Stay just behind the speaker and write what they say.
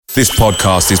This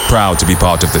podcast is proud to be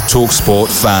part of the TalkSport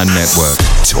Fan Network.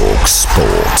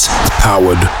 TalkSport.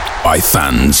 Powered by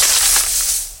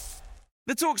fans.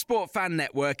 The TalkSport Fan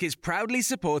Network is proudly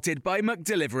supported by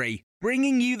McDelivery,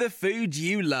 bringing you the food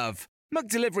you love.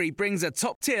 McDelivery brings a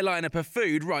top-tier lineup of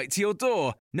food right to your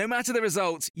door. No matter the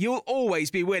result, you'll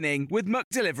always be winning with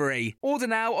McDelivery. Order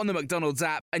now on the McDonald's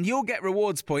app and you'll get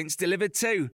rewards points delivered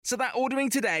too. So that ordering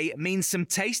today means some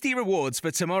tasty rewards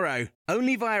for tomorrow.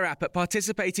 Only via app at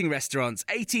participating restaurants.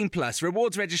 18 plus.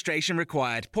 Rewards registration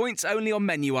required. Points only on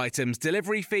menu items.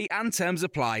 Delivery fee and terms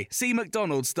apply. See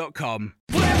mcdonalds.com.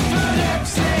 Brentford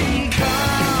FC,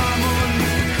 come on,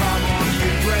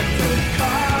 you Brentford,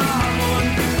 come on,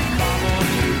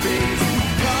 you Bees,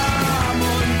 come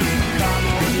on,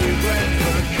 you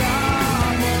Brentford,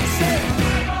 come on,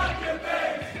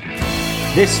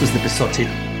 This was the Besotted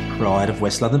Pride of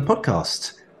West London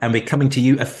podcast, and we're coming to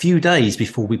you a few days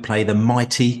before we play the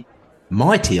mighty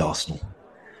Arsenal.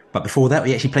 But before that,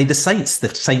 we actually played the Saints.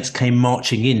 The Saints came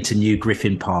marching into New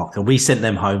Griffin Park and we sent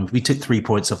them home. We took 3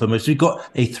 points off them as we got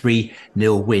a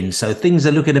 3-0 win. So things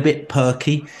are looking a bit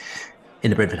perky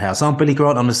in the Brentford house. I'm Billy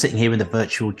Grant. I'm sitting here in the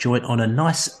virtual joint on a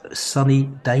nice sunny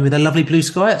day with a lovely blue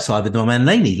sky outside with my man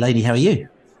Laney. Laney, how are you?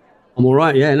 I'm all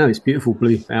right. Yeah, no, it's beautiful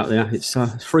blue out there. It's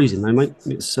freezing though, mate.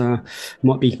 It's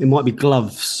might be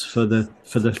gloves for the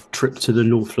trip to the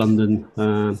North London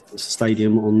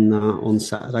stadium on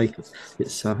Saturday.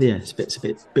 It's a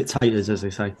bit taters, as they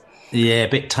say. Yeah, a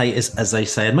bit taters, as they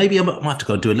say. And maybe I might have to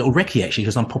go and do a little recce, actually,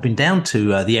 because I'm popping down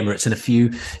to the Emirates in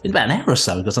about an hour or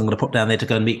so, because I'm going to pop down there to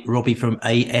go and meet Robbie from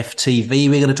AFTV.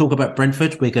 We're going to talk about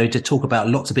Brentford. We're going to talk about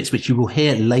lots of bits, which you will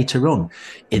hear later on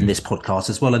in this podcast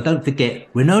as well. And don't forget,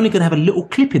 we're not only going to have a little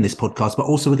clip in this podcast, but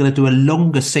also we're going to do a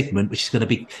longer segment, which is going to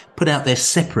be put out there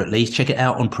separately. Check it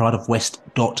out on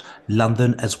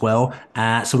prideofwest.london as well.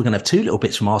 So we're going to have 2 little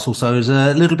bits from Arsenal. So there's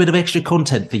a little bit of extra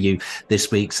content for you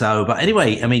this week. So, but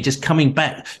anyway, I mean, just coming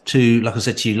back to, like I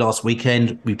said to you last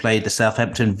weekend, we played the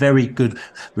Southampton. Very good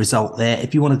result there.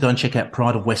 If you want to go and check out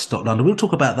prideofwest.london, we'll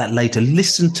talk about that later.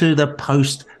 Listen to the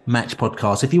post-match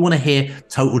podcast. If you want to hear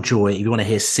total joy, if you want to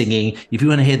hear singing, if you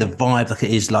want to hear the vibe like it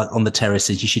is like on the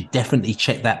terraces, you should definitely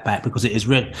check that back, because it is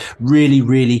really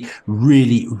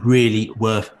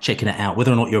worth checking it out.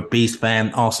 Whether or not you're a Beast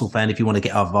fan, Arsenal fan, if you want to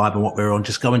get our vibe and what we're on,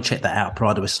 just go and check that out.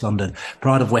 Pride of West London,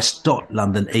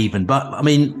 prideofwest.london even. But I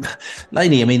mean,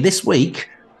 Laney, this week,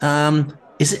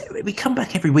 we come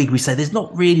back every week, we say there's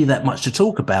not really that much to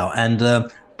talk about,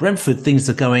 and Brentford, things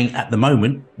are going at the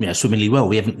moment, swimmingly well.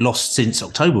 We haven't lost since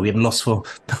October. We haven't lost for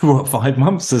 5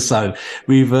 months or so.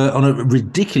 We've on a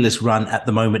ridiculous run at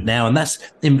the moment now, and that's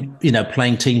in,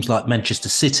 playing teams like Manchester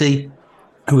City,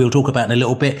 who we'll talk about in a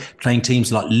little bit, playing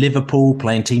teams like Liverpool,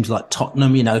 playing teams like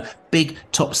Tottenham, big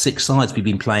top 6 sides we've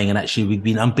been playing, and actually we've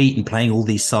been unbeaten playing all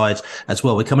these sides as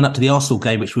well. We're coming up to the Arsenal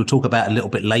game, which we'll talk about a little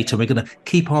bit later. We're going to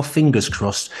keep our fingers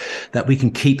crossed that we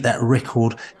can keep that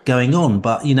record going on.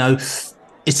 But,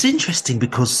 it's interesting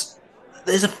because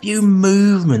there's a few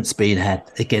movements being had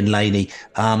again, Laney,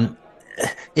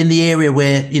 in the area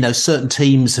where, certain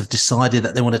teams have decided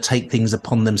that they want to take things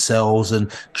upon themselves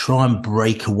and try and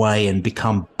break away and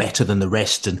become better than the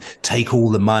rest and take all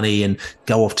the money and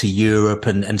go off to Europe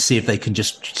and see if they can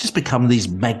just become these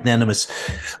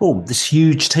these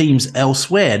huge teams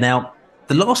elsewhere. Now,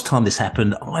 the last time this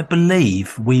happened, I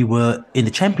believe we were in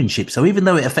the Championship. So even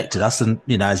though it affected us, and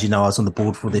as you know, I was on the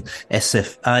board for the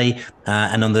SFA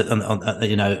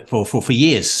and for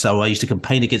years. So I used to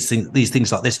campaign against these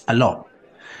things like this a lot.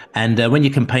 And when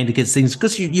you campaign against things,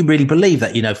 because you really believe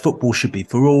that football should be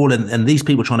for all, and these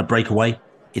people trying to break away,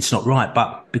 it's not right.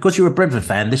 But because you're a Brentford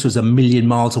fan, this was a million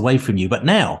miles away from you. But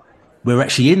now we're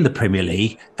actually in the Premier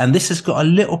League, and this has got a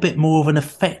little bit more of an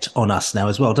effect on us now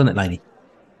as well, doesn't it, Laney?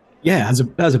 Yeah, it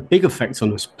has a big effect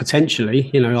on us potentially.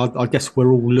 I guess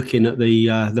we're all looking at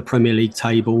the Premier League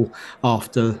table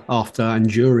after and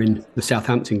during the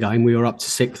Southampton game. We were up to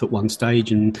 6th at one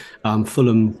stage, and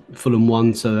Fulham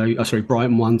won,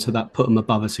 Brighton won, so that put them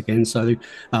above us again. So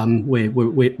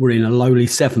we're in a lowly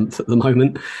 7th at the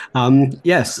moment.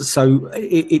 Yes, so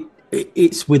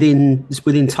it's within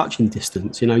touching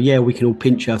distance. We can all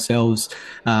pinch ourselves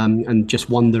and just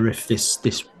wonder if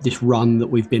this run that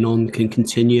we've been on can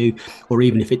continue, or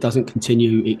even if it doesn't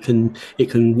continue, it can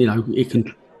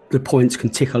the points can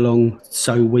tick along,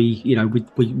 so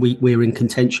we're in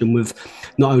contention with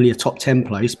not only a top 10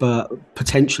 place but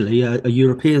potentially a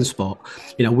European spot.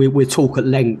 We'll talk at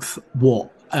length what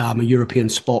a European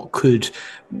spot could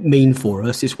mean for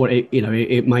us. It's what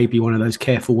it may be one of those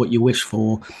careful what you wish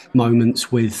for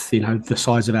moments with the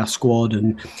size of our squad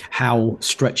and how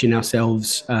stretching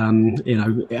ourselves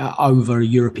over a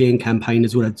European campaign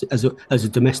as well as a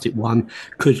domestic one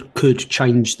could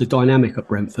change the dynamic at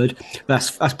Brentford.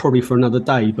 That's probably for another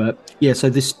day. But yeah, so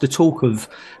the talk of,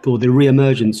 or the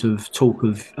re-emergence of talk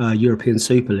of European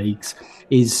Super Leagues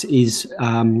is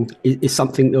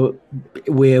something that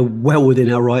we're well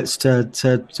within our rights to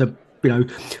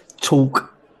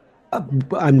talk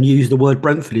and use the word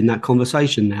Brentford in that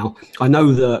conversation. Now, I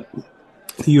know that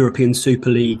the European Super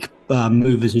League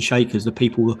movers and shakers, the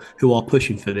people who are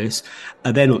pushing for this,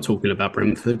 they're not talking about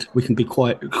Brentford. We can be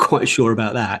quite sure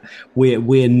about that.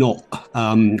 We're not.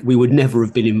 We would never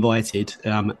have been invited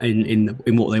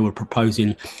in what they were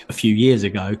proposing a few years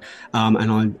ago.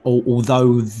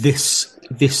 Although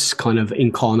this kind of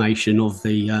incarnation of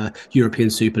the European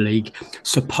Super League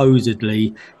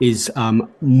supposedly is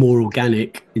more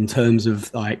organic in terms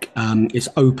of it's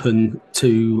open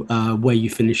to where you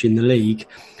finish in the league,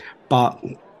 but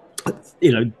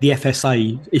the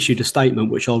FSA issued a statement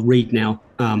which I'll read now,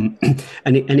 and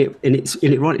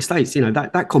it rightly states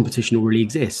that competition already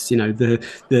exists.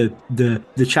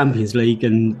 The Champions League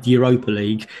and the Europa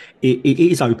League, it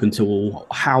is open to all.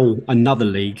 How another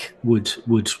league would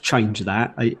change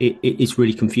that, it's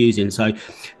really confusing. So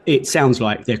it sounds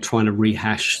like they're trying to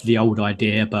rehash the old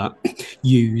idea, but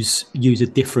use a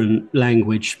different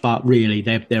language. But really,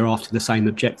 they're after the same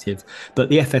objective. But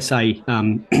the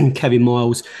FSA, Kevin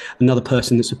Miles, another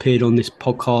person that's appeared on this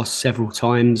podcast several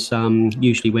times,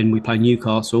 usually when we play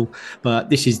Newcastle,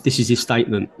 but this is his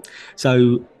statement.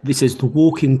 So this is: the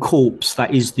walking corpse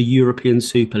that is the European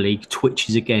Super League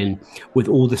twitches again with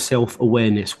all the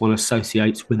self-awareness one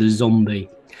associates with a zombie.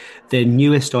 Their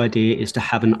newest idea is to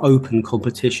have an open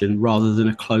competition rather than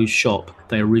a closed shop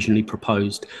they originally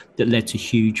proposed, that led to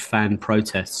huge fan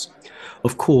protests.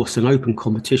 Of course, an open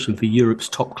competition for Europe's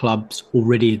top clubs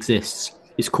already exists.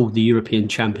 It's called the European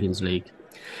Champions League.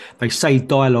 They say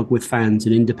dialogue with fans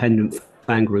and independent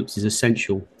fan groups is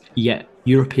essential, yet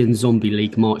European Zombie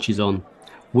League marches on,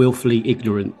 willfully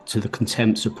ignorant to the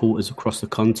contempt supporters across the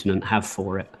continent have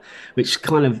for it, which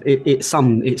kind of it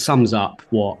sums up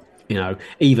what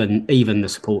even the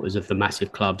supporters of the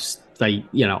massive clubs. They,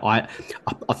 I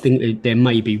think there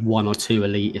may be one or two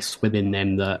elitists within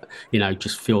them that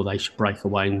just feel they should break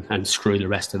away and screw the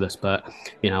rest of us. But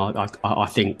I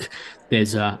think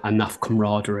there's enough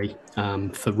camaraderie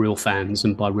for real fans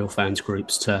and by real fans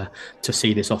groups to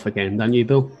see this off again, don't you,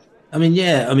 Bill? I mean,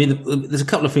 yeah. I mean, there's a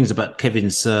couple of things about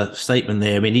Kevin's statement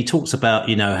there. I mean, he talks about,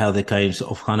 how they're going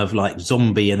sort of kind of like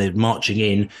zombie and they're marching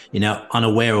in,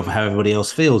 unaware of how everybody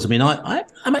else feels. I mean,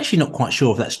 I'm actually not quite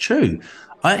sure if that's true.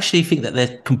 I actually think that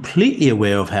they're completely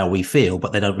aware of how we feel,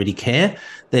 but they don't really care.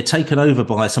 They're taken over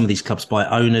by some of these clubs by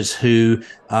owners who,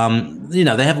 they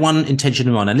have one intention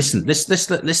in mind. And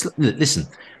listen.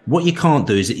 What you can't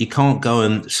do is that you can't go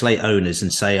and slate owners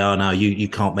and say, oh, no, you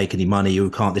can't make any money, you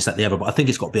can't this, that, the other. But I think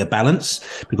it's got to be a balance,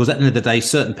 because at the end of the day,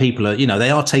 certain people are,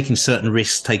 they are taking certain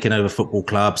risks, taking over football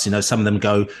clubs. Some of them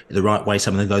go the right way,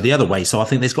 some of them go the other way. So I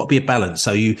think there's got to be a balance.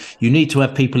 So you need to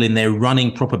have people in there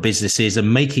running proper businesses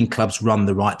and making clubs run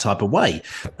the right type of way.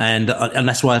 And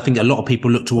that's why I think a lot of people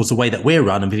look towards the way that we're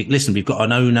run and think, listen, we've got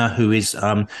an owner who is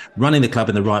running the club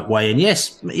in the right way. And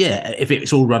yes, if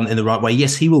it's all run in the right way,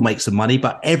 yes, he will make some money,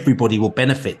 but everybody will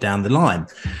benefit down the line.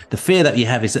 The fear that you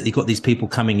have is that you've got these people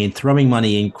coming in, throwing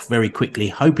money in very quickly,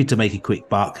 hoping to make a quick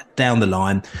buck down the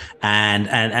line, and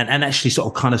actually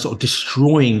sort of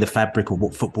destroying the fabric of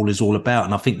what football is all about.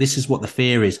 And I think this is what the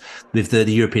fear is with the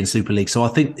European Super League. So I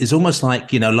think it's almost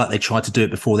like, like they tried to do it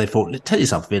before. They thought, tell you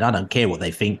something, I don't care what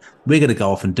they think. We're going to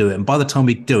go off and do it. And by the time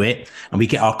we do it and we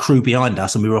get our crew behind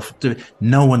us and we're off to do it,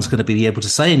 no one's going to be able to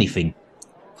say anything.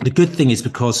 The good thing is,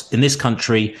 because in this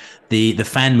country, the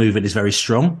fan movement is very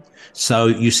strong. So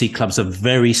you see clubs are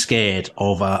very scared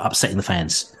of upsetting the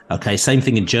fans. Okay, same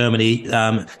thing in Germany,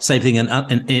 same thing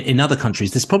in other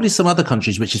countries. There's probably some other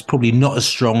countries which is probably not as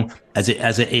strong as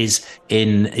it is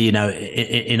in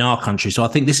our country. So I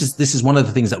think this is one of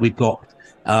the things that we've got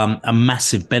a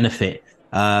massive benefit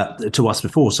to us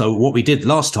before. So what we did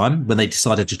last time when they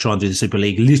decided to try and do the Super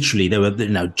League, literally they were,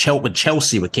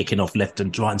 Chelsea were kicking off left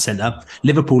and right and centre.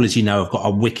 Liverpool, as you know, have got a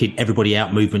wicked everybody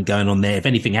out movement going on there. If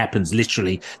anything happens,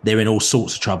 literally they're in all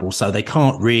sorts of trouble. So they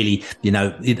can't really,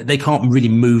 they can't really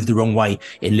move the wrong way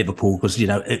in Liverpool, because,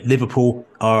 Liverpool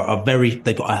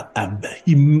they've got a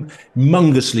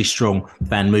humongously strong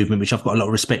fan movement, which I've got a lot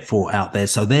of respect for out there.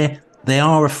 So they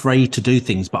are afraid to do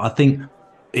things, but I think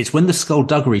it's when the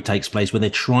skullduggery takes place, when they're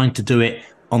trying to do it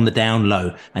on the down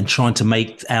low and trying to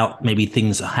make out maybe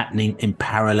things are happening in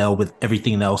parallel with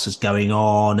everything else that's going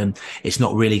on, and it's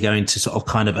not really going to sort of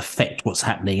kind of affect what's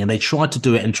happening. And they try to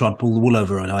do it and try and pull the wool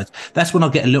over our eyes. That's when I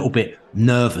get a little bit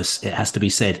nervous, it has to be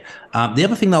said. The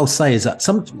other thing that I'll say is that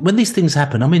when these things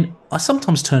happen, I mean, I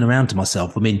sometimes turn around to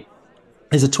myself. I mean,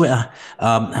 there's a Twitter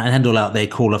handle out there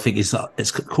called, I think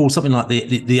it's called something like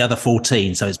the other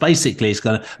 14. So it's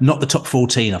going to not the top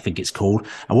 14, I think it's called.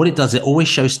 And what it does, it always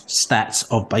shows stats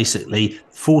of basically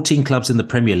 14 clubs in the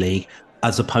Premier League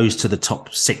as opposed to the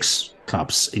top 6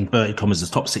 clubs, inverted commas,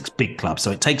 the top 6 big clubs.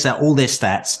 So it takes out all their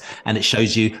stats and it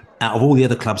shows you out of all the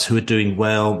other clubs who are doing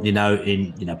well,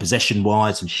 in possession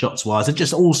wise and shots wise, and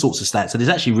just all sorts of stats. And it's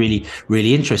actually really,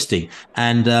 really interesting.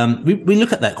 And we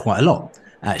look at that quite a lot,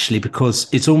 actually,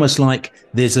 because it's almost like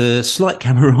there's a slight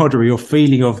camaraderie or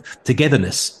feeling of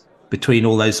togetherness between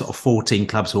all those sort of 14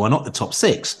 clubs who are not the top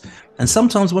 6. And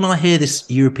sometimes when I hear this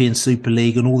European Super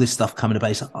League and all this stuff coming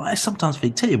about, I sometimes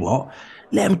think, tell you what,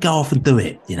 let them go off and do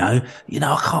it. I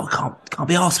can't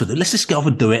be arsed with it. Let's just go off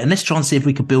and do it. And let's try and see if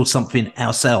we can build something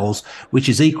ourselves, which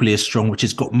is equally as strong, which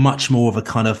has got much more of a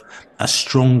kind of a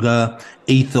stronger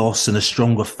ethos and a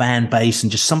stronger fan base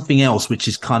and just something else, which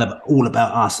is kind of all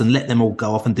about us, and let them all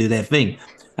go off and do their thing.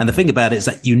 And the thing about it is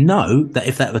that, that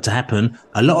if that were to happen,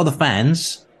 a lot of the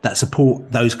fans that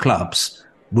support those clubs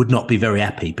would not be very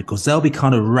happy, because they'll be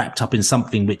kind of wrapped up in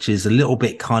something which is a little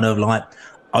bit kind of like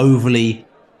overly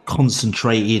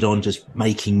concentrated on just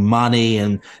making money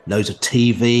and loads of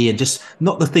TV and just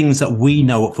not the things that we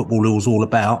know what football is all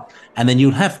about. And then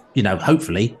you'll have,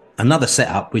 hopefully another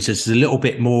setup which is a little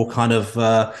bit more kind of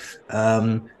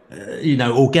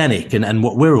organic and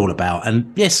what we're all about.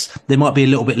 And yes, there might be a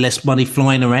little bit less money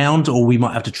flying around, or we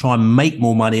might have to try and make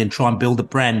more money and try and build a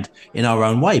brand in our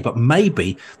own way. But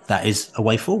maybe that is a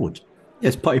way forward.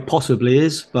 Yes, it possibly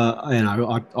is, but I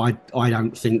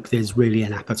don't think there's really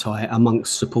an appetite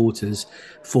amongst supporters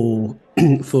for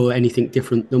anything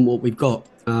different than what we've got.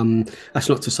 That's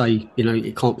not to say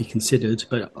it can't be considered,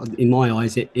 but in my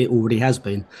eyes, it already has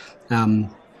been.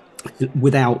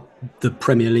 Without the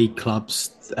Premier League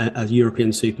clubs, a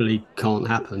European Super League can't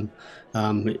happen.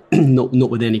 Not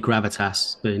with any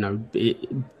gravitas. But,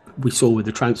 we saw with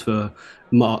the transfer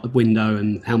window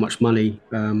and how much money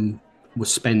was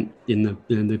spent in the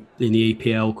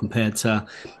EPL compared to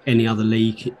any other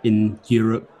league in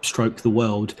Europe, stroke the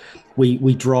world.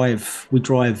 We drive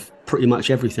pretty much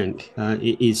everything.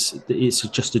 It's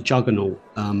just a juggernaut.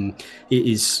 It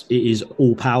is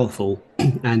all powerful,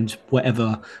 and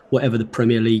whatever the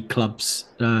Premier League clubs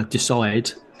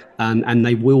decide, and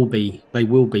they will be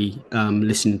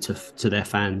listening to their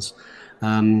fans.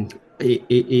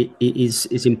 It's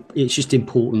just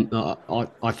important that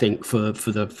I think for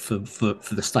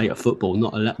the state of football,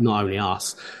 not only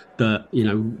us, that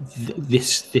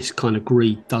this kind of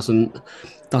greed doesn't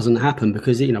happen,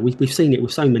 because we've seen it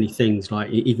with so many things,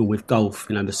 like even with golf.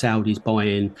 The Saudis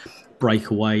buying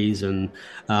breakaways and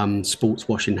sports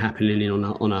washing happening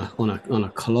on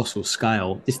a colossal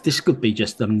scale. This could be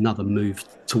just another move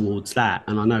towards that.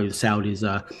 And I know the Saudis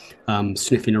are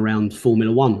sniffing around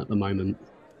Formula One at the moment.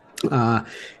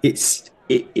 It's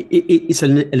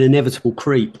an inevitable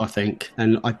creep, I think,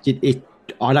 and I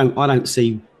don't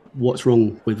see what's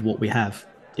wrong with what we have.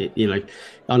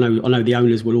 I know the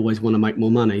owners will always want to make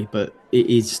more money, but it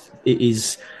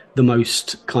is the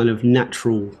most kind of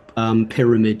natural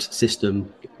pyramid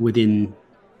system within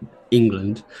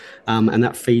England, and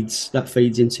that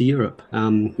feeds into Europe.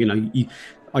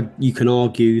 You can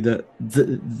argue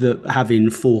that having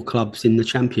 4 clubs in the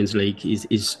Champions League is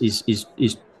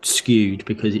skewed,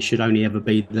 because it should only ever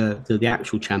be the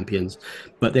actual champions.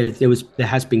 But there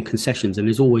has been concessions, and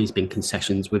there's always been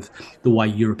concessions with the way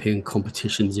European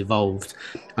competitions evolved,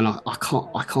 and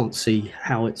I can't see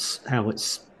how it's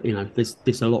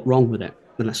there's a lot wrong with it.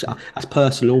 And that's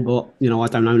personal, but I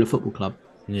don't own a football club.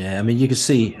 Yeah, I mean, you can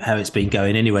see how it's been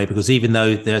going anyway, because even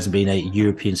though there hasn't been a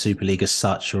European Super League as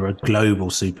such, or a global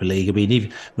Super League, I mean,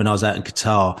 even when I was out in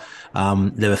Qatar,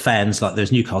 there were fans, like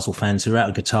there's Newcastle fans who were out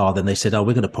in Qatar, then they said,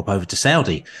 we're going to pop over to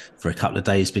Saudi for a couple of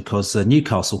days, because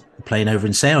Newcastle were playing over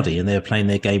in Saudi and they were playing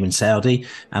their game in Saudi.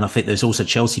 And I think there's also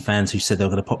Chelsea fans who said they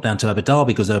were going to pop down to Abu Dhabi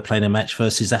because they were playing a match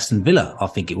versus Aston Villa, I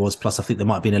think it was. Plus, I think there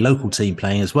might have been a local team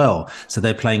playing as well. So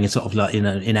they're playing in sort of like in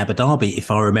Abu Dhabi,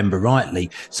 if I remember rightly.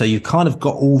 So you've kind of got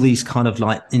got all these kind of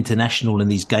like international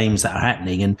and these games that are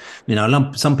happening. And, you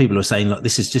know, some people are saying, look,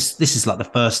 this is like the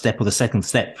first step or the second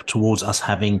step towards us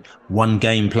having one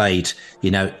game played,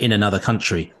 you know, in another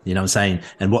country, you know what I'm saying?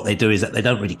 And what they do is that they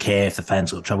don't really care if the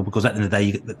fans got trouble, because at the end of the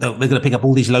day, they're going to pick up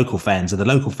all these local fans, and the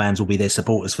local fans will be their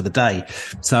supporters for the day.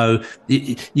 So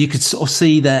you could sort of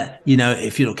see that, you know,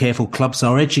 if you're not careful, clubs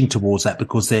are edging towards that,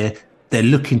 because they're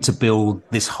looking to build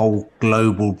this whole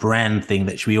global brand thing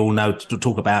that we all know to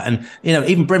talk about. And, you know,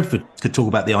 even Brentford could talk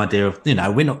about the idea of, you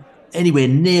know, we're not anywhere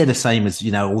near the same as,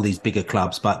 you know, all these bigger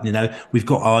clubs, but, you know, we've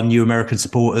got our new American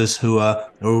supporters who are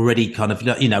already kind of,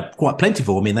 you know, quite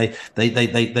plentiful. I mean,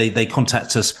 they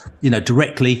contact us, you know,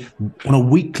 directly on a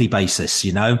weekly basis,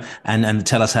 you know, and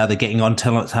tell us how they're getting on,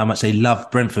 tell us how much they love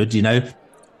Brentford, you know.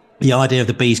 The idea of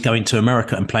the Bees going to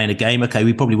America and playing a game, okay,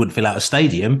 we probably wouldn't fill out a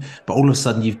stadium, but all of a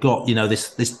sudden you've got, you know,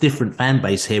 this different fan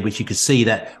base here, which you could see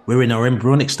that we're in our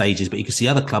embryonic stages, but you can see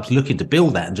other clubs looking to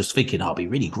build that and just thinking, oh, it'd be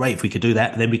really great if we could do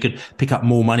that. And then we could pick up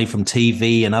more money from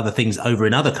TV and other things over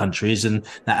in other countries, and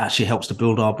that actually helps to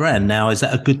build our brand. Now, is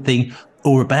that a good thing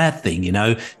or a bad thing? You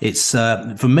know, it's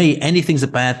for me, anything's a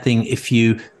bad thing if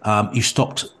you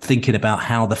stopped thinking about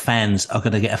how the fans are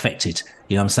going to get affected.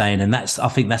 You know what I'm saying? And I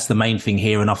think that's the main thing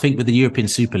here. And I think with the European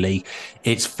Super League,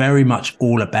 it's very much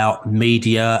all about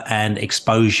media and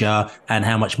exposure and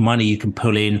how much money you can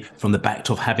pull in from the back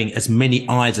of having as many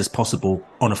eyes as possible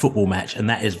on a football match. And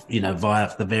that is, you know,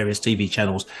 via the various TV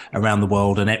channels around the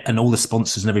world and all the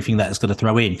sponsors and everything that it's going to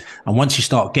throw in. And once you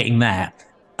start getting that,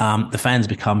 the fans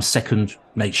become second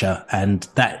nature, and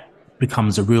that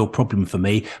becomes a real problem for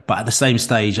me. But at the same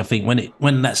stage, I think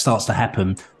when that starts to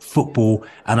happen, football,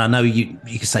 and I know you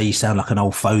can say you sound like an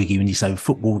old fogey when you say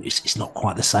football, it's not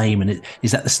quite the same. And it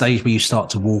is at the stage where you start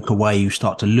to walk away, you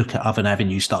start to look at other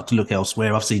avenues, start to look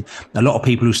elsewhere. I've seen a lot of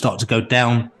people who start to go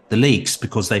down the leagues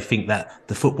because they think that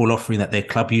the football offering that their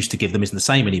club used to give them isn't the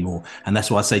same anymore. And that's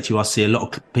why I say to you, I see a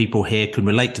lot of people here can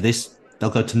relate to this. They'll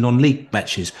go to non-league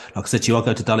matches. Like I said to you, I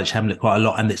go to Dulwich Hamlet quite a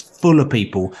lot, and it's full of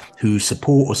people who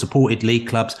support or supported league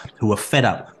clubs who are fed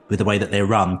up with the way that they're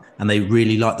run, and they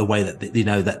really like the way that, you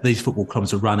know, that these football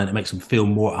clubs are run, and it makes them feel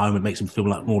more at home. It makes them feel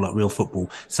more like real football.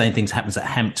 Same thing happens at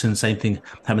Hampton. Same thing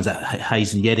happens at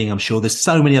Hayes and Yeading. I'm sure there's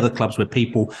so many other clubs where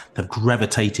people have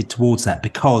gravitated towards that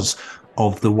because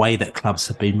of the way that clubs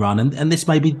have been run, and this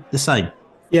may be the same.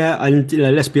 Yeah, and you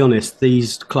know, let's be honest,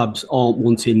 these clubs aren't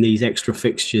wanting these extra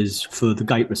fixtures for the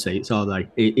gate receipts, are they?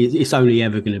 It's only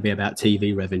ever going to be about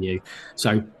TV revenue.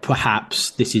 So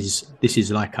perhaps this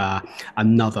is like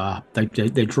another.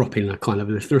 They're dropping a kind of,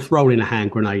 they're throwing a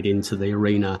hand grenade into the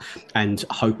arena and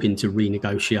hoping to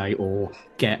renegotiate or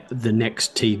get the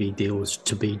next TV deals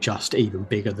to be just even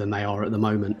bigger than they are at the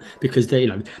moment. Because they, you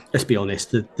know, let's be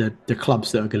honest, the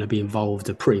clubs that are going to be involved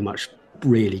are pretty much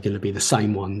really going to be the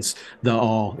same ones that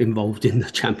are involved in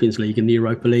the Champions League and the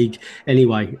Europa League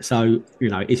anyway. So, you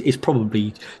know, it's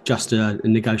probably just a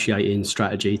negotiating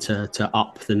strategy to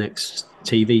up the next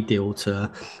TV deal to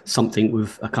something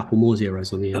with a couple more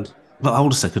zeros on the end. But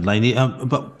hold a second, Laney.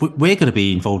 But we're going to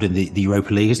be involved in the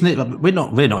Europa League, isn't it? We're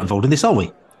not involved in this, are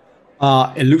we?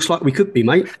 It looks like we could be,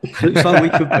 mate. It looks like we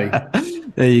could be.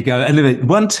 There you go. And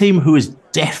one team who is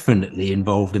definitely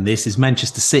involved in this is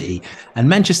Manchester City. And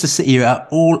Manchester City are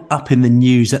all up in the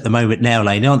news at the moment now,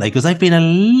 Lane, aren't they? Because they've been a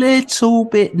little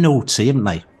bit naughty, haven't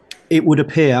they? It would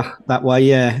appear that way,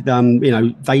 yeah. You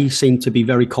know, they seem to be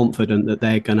very confident that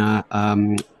they're going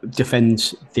to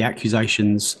defend the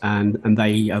accusations, and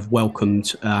they have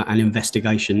welcomed an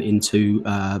investigation into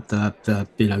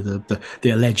the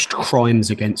alleged crimes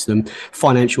against them,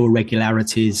 financial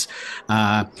irregularities,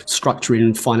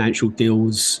 structuring financial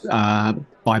deals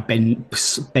by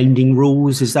bending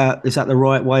rules. Is that the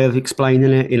right way of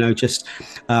explaining it? You know, just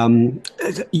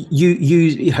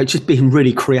just being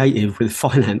really creative with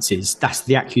finances. That's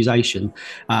the accusation.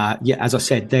 As I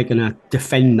said, they're going to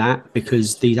defend that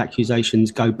because these accusations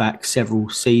go back several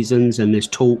seasons, and there's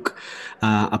talk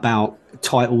about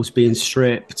titles being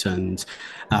stripped and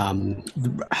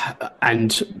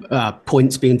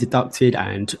points being deducted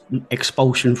and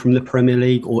expulsion from the Premier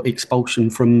League or expulsion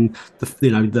from the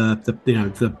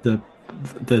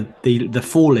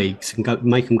four leagues and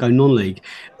make them go non-league.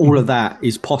 All of that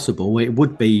is possible. It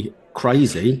would be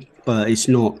crazy, but it's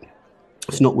not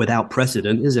without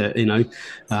precedent, is it? You know,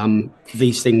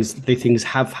 these things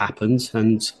have happened,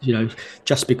 and you know,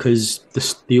 just because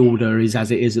the order is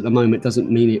as it is at the moment doesn't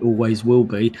mean it always will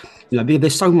be. You know,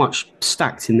 there's so much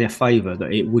stacked in their favour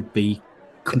that it would be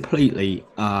completely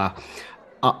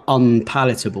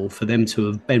unpalatable for them to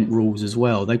have bent rules as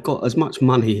well. They've got as much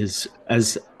money as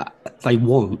they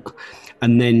want,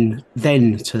 and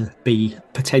then to be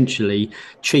potentially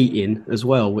cheating as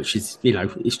well, which is,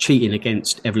 is cheating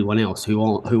against everyone else who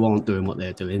aren't doing what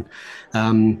they're doing.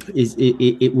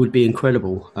 It would be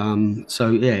incredible. So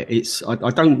yeah,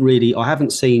 I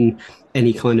haven't seen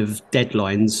any kind of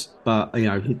deadlines, but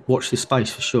watch this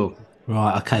space for sure.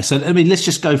 Right, okay. So, let's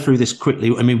just go through this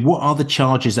quickly. What are the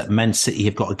charges that Man City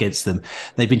have got against them?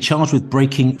 They've been charged with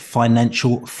breaking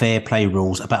financial fair play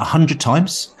rules about 100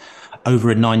 times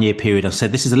over a 9-year period. I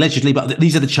said this is allegedly, but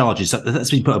these are the charges that's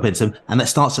been put up against them. And that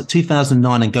starts at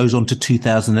 2009 and goes on to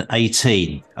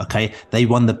 2018. Okay. They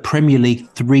won the Premier League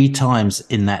 3 times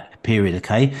in that period.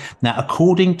 Okay. Now,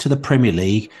 according to the Premier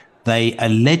League, they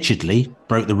allegedly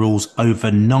broke the rules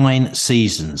over 9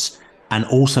 seasons. And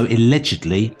also,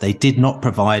 allegedly, they did not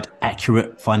provide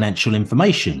accurate financial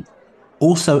information.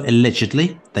 Also,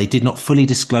 allegedly, they did not fully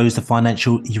disclose the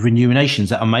financial remunerations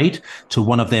that are made to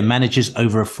one of their managers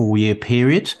over a 4-year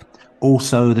period.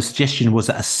 Also, the suggestion was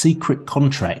that a secret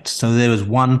contract. So there was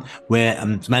one where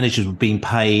managers were being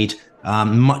paid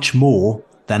much more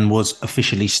than was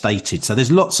officially stated. So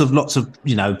there's lots of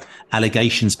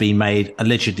allegations being made,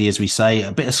 allegedly, as we say,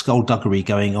 a bit of skullduggery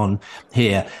going on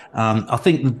here. I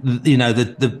think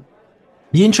the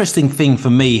interesting thing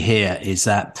for me here is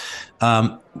that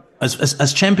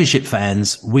as Championship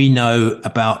fans, we know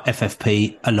about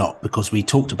FFP a lot because we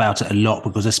talked about it a lot,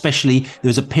 because especially there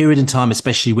was a period in time,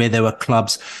 especially where there were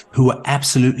clubs who were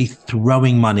absolutely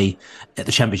throwing money at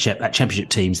the championship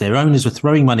teams. Their owners were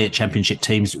throwing money at championship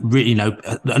teams, really,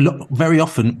 very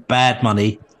often bad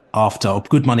money or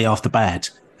good money after bad,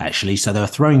 actually. So they were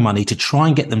throwing money to try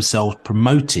and get themselves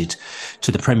promoted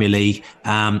to the Premier League.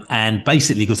 And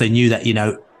basically because they knew that,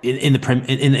 in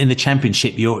the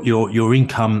Championship, your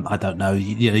income, I don't know,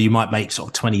 you might make sort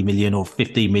of 20 million or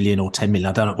 15 million or 10 million.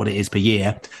 I don't know what it is per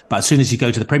year. But as soon as you go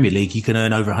to the Premier League, you can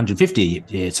earn over 150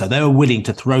 a year. So they were willing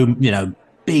to throw,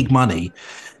 big money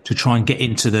to try and get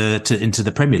into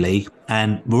the Premier League.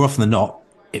 And more often than not,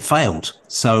 it failed.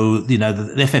 So, the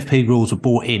FFP rules were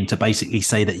brought in to basically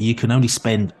say that you can only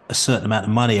spend a certain amount of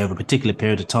money over a particular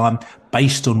period of time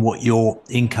based on what your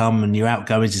income and your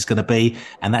outgoings is going to be.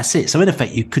 And that's it. So in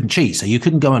effect, you couldn't cheat. So you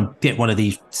couldn't go and get one of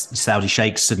these Saudi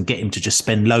sheikhs and get him to just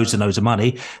spend loads and loads of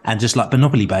money and just like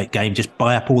Monopoly game, just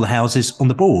buy up all the houses on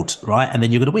the board, right? And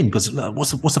then you're going to win, because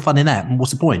what's the fun in that? And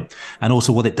what's the point? And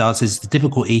also what it does is the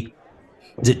difficulty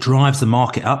is it drives the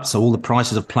market up. So all the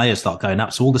prices of players start going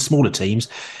up. So all the smaller teams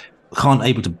can't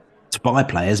able to buy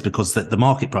players because the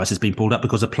market price has been pulled up,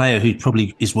 because a player who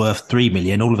probably is worth 3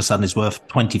 million all of a sudden is worth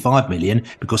 25 million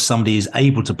because somebody is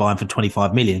able to buy him for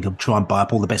 25 million and can try and buy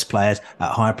up all the best players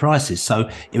at higher prices. So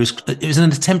it was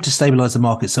an attempt to stabilize the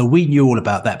market. So we knew all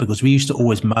about that because we used to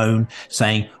always moan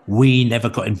saying we never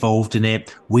got involved in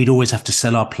it. We'd always have to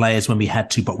sell our players when we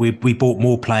had to, but we bought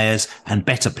more players and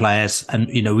better players, and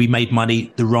we made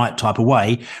money the right type of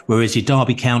way, whereas your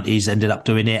Derby counties ended up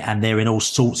doing it and they're in all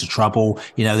sorts of trouble.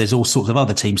 There's all sorts of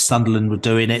other teams. Sunderland were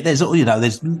doing it. There's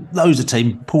loads of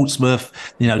teams.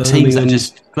 Portsmouth, teams that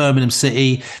just Birmingham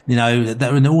City,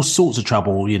 they're in all sorts of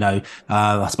trouble.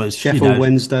 I suppose Sheffield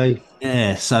Wednesday.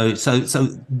 Yeah, so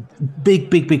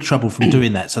big trouble from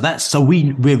doing that. So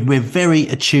we're very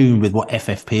attuned with what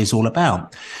FFP is all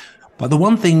about. But the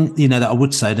one thing, that I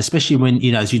would say, and especially when,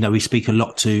 as we speak a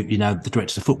lot to, the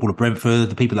directors of football of Brentford,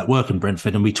 the people that work in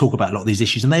Brentford, and we talk about a lot of these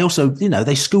issues. And they also,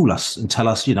 they school us and tell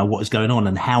us, what is going on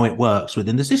and how it works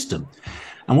within the system.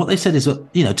 And what they said is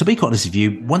that, to be quite honest with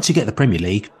you, once you get the Premier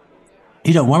League,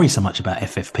 you don't worry so much about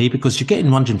FFP because you're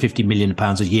getting £150 million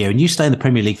a year, and you stay in the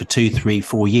Premier League for 2, 3,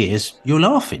 4 years, you're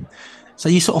laughing. So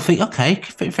you sort of think, okay,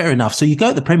 fair enough. So you go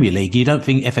to the Premier League, you don't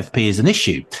think FFP is an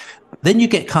issue. Then you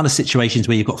get kind of situations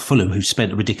where you've got Fulham, who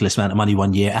spent a ridiculous amount of money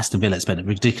one year. Aston Villa spent a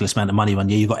ridiculous amount of money one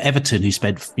year. You've got Everton, who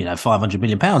spent, £500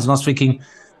 million. And I was thinking,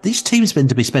 these teams meant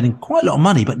to be spending quite a lot of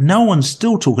money, but no one's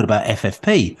still talking about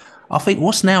FFP. I think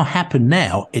what's now happened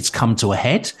now, it's come to a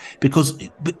head, because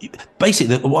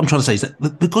basically what I'm trying to say is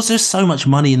that because there's so much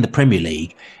money in the Premier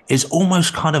League, it's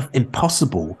almost kind of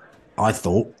impossible, I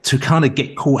thought, to kind of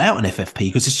get caught out in FFP,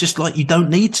 because it's just like you don't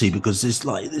need to, because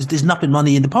there's nothing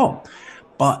money in the pot.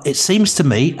 But it seems to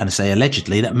me, and I say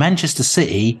allegedly, that Manchester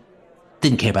City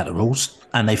didn't care about the rules,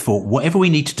 and they thought whatever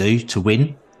we need to do to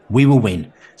win, we will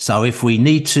win. So if we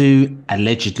need to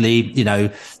allegedly,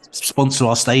 sponsor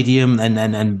our stadium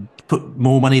and put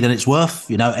more money than it's worth,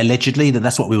 allegedly, then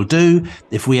that's what we'll do.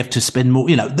 If we have to spend more,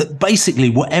 basically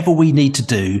whatever we need to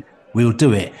do, we'll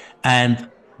do it. And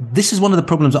this is one of the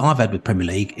problems that I've had with Premier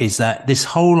League, is that this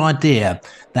whole idea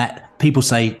that people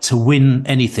say to win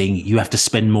anything, you have to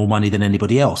spend more money than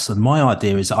anybody else. And my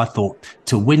idea is I thought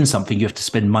to win something, you have to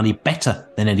spend money better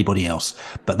than anybody else.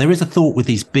 But there is a thought with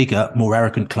these bigger, more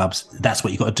arrogant clubs, that's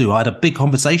what you got to do. I had a big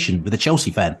conversation with a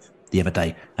Chelsea fan the other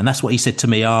day, and that's what he said to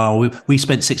me. We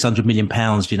spent £600 million,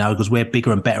 because we're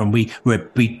bigger and better, and we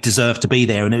deserve to be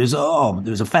there. And it was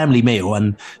a family meal,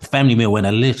 and the family meal went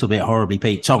a little bit horribly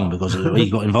Pete Tong because he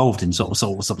got involved in some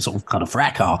sort of kind of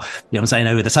fracas, you know what I'm saying,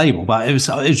 over the table. But it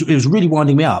was really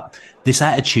winding me up. This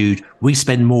attitude, we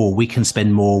spend more, we can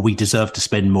spend more, we deserve to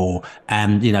spend more,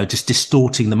 and just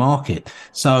distorting the market.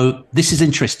 So this is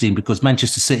interesting because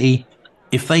Manchester City,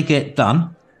 if they get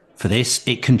done for this,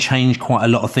 it can change quite a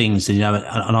lot of things. And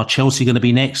are Chelsea going to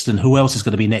be next, and who else is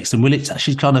going to be next, and will it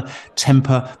actually kind of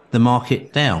temper the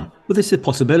market down? Well, this is a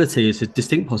possibility. It's a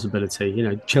distinct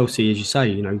possibility. Chelsea, as you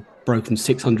say, broken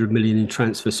 600 million in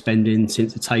transfer spending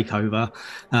since the takeover.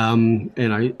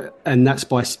 And that's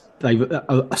by they've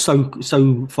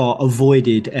so far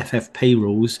avoided FFP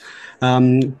rules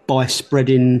by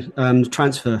spreading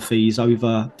transfer fees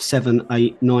over 7,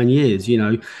 8, 9 years.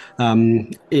 It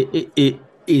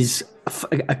is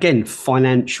again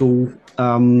financial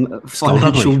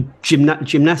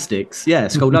gymnastics. Yeah,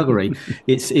 skullduggery.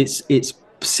 It's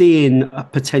seeing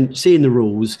the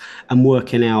rules and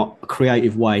working out a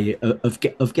creative way of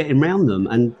getting around them.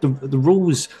 And the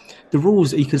rules,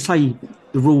 you can say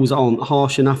the rules aren't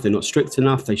harsh enough, they're not strict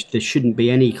enough, there shouldn't be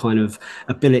any kind of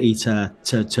ability to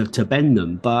bend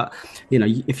them. But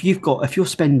if you're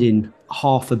spending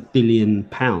 £500 million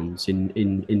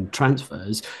in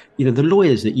transfers, the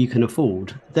lawyers that you can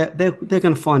afford, they're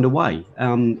going to find a way.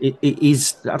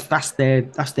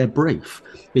 That's their brief,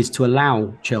 is to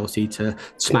allow Chelsea to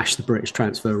smash the British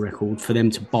transfer record, for them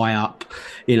to buy up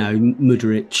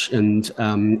Mudryk and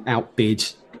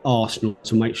outbid Arsenal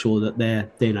to make sure that they're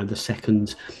the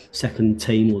second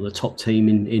team or the top team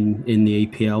in the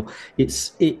EPL.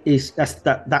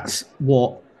 That's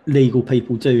what legal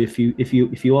people do if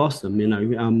you ask them,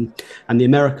 and the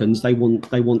Americans, they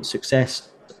want success,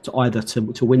 to either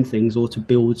to win things or to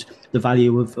build the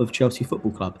value of Chelsea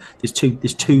Football Club. There's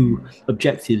two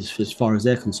objectives as far as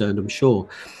they're concerned, I'm sure.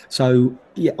 So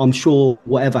yeah, I'm sure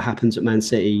whatever happens at Man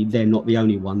City, they're not the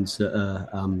only ones that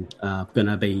are going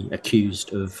to be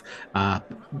accused of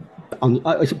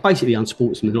basically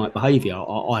unsportsmanlike behaviour,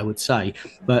 I would say.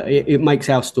 But it makes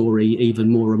our story even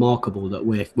more remarkable that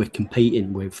we're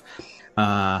competing with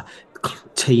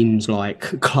teams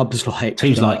like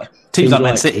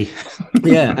Man City,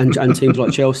 yeah, and teams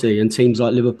like Chelsea, and teams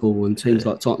like Liverpool, and teams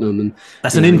like Tottenham, and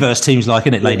that's an inverse teams like,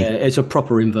 isn't it, lady? Yeah, it's a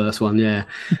proper inverse one. Yeah,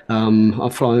 I'm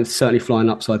certainly flying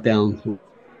upside down.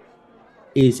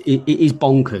 It is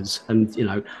bonkers, and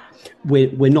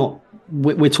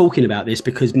we're talking about this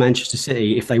because Manchester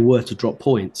City, if they were to drop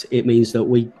points, it means that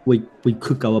we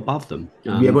could go above them.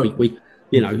 We're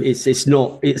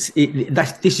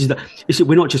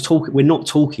not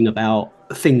talking about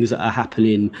things that are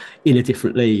happening in a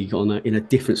different league, in a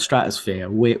different stratosphere.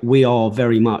 We are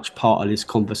very much part of this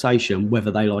conversation,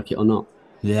 whether they like it or not.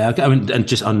 Yeah, I mean,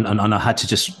 and I had to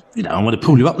just, I want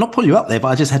to not pull you up there, but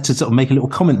I just had to sort of make a little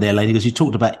comment there, lady, because you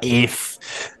talked about if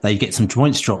they get some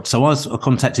points dropped. So I was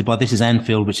contacted by This Is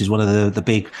Anfield, which is one of the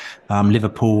big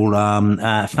Liverpool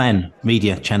fan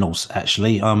media channels,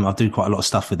 actually. I do quite a lot of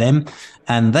stuff with them.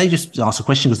 And they just asked a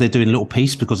question because they're doing a little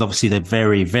piece, because obviously they're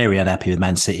very, very unhappy with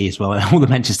Man City as well. All the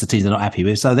Manchester teams they're not happy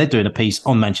with. So they're doing a piece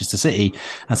on Manchester City.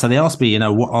 And so they asked me,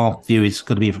 what our view is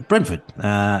going to be of Brentford,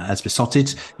 as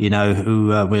besotted, who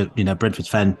we're, Brentford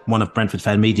fan, one of Brentford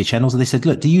fan media channels. And they said,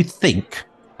 look, do you think,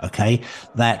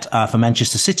 that for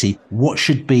Manchester City, what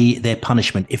should be their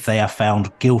punishment if they are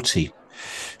found guilty?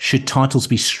 Should titles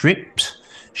be stripped?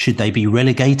 Should they be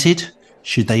relegated?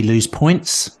 Should they lose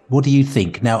points? What do you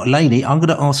think? Now, Lainey, I'm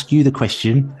going to ask you the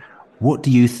question. What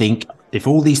do you think? If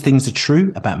all these things are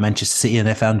true about Manchester City and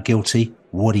they're found guilty,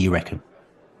 what do you reckon?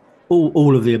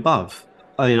 All of the above.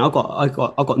 I mean, I've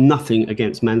got nothing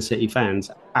against Man City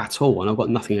fans at all, and I've got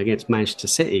nothing against Manchester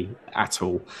City at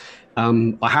all.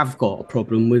 I have got a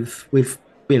problem with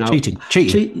cheating.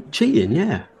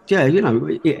 Yeah.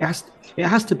 It has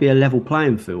to be a level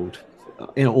playing field.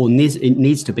 It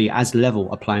needs to be as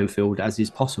level a playing field as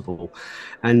is possible,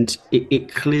 and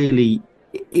it clearly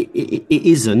it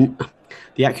isn't.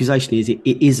 The accusation is it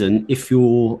isn't if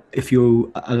you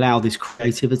allow this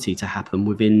creativity to happen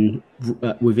within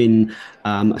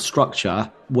a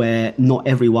structure where not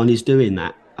everyone is doing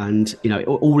that, and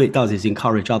all it does is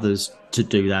encourage others to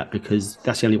do that, because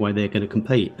that's the only way they're going to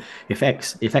compete. If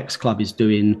X club is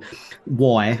doing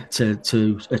Y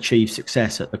to achieve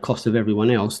success at the cost of everyone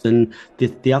else, then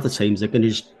the other teams are going to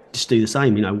just just do the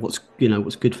same. What's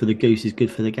good for the goose is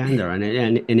good for the gander, and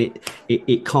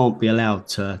it can't be allowed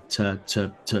to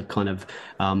kind of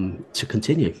to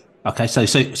continue. Okay, so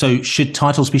should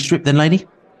titles be stripped then, Laney?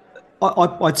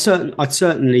 I'd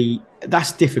certainly.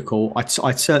 That's difficult.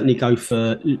 I'd certainly go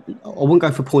for. I wouldn't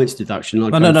go for points deduction.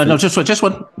 No. Just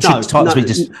one.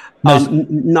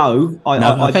 No.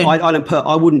 I don't.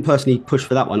 I wouldn't personally push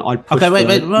for that one. I'd push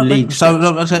league. So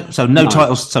no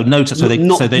titles. So no. So they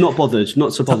not bothered.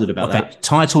 Not so bothered about that.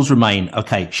 Titles remain.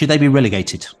 Okay. Should they be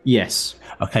relegated? Yes.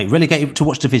 Okay. Relegated to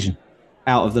which division?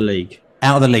 Out of the league.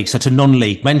 Out of the league, so to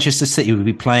non-league. Manchester City will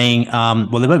be playing, they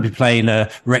won't be playing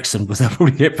Wrexham because they'll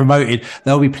probably get promoted.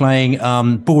 They'll be playing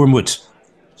Boreham Wood.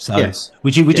 So yes.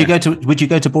 Would you go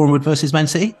to Boreham Wood versus Man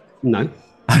City? No.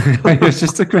 It's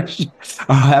just a question.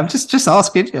 I'm just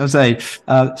asking. I'm saying.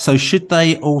 So should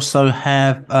they also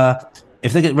have,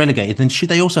 if they get relegated, then should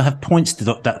they also have points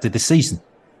deducted this season?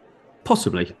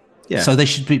 Possibly. Yeah. So they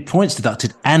should be points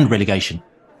deducted and relegation.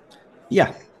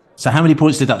 Yeah. So how many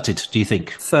points deducted do you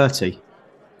think? 30.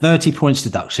 30 points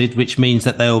deducted, which means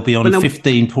that they'll be on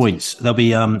 15 points. They'll be,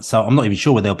 so I'm not even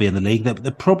sure where they'll be in the league.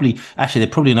 They're probably not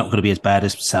going to be as bad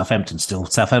as Southampton still.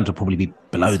 Southampton will probably be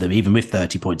below them, even with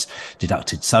 30 points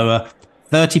deducted. So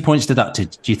 30 points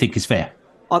deducted, do you think is fair?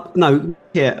 No,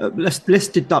 yeah. Let's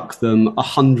deduct them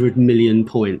 100 million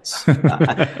points,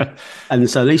 and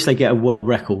so at least they get a world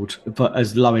record, but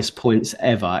as lowest points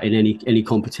ever in any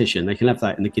competition. They can have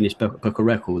that in the Guinness Book of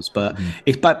Records, but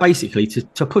it's basically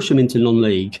to push them into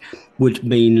non-league would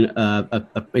mean a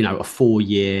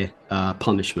 4-year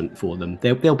punishment for them.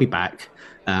 They'll be back.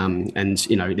 And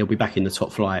they'll be back in the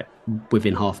top flight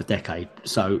within half a decade.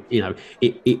 So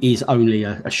it is only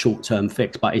a short-term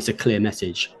fix, but it's a clear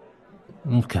message.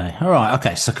 Okay. All right.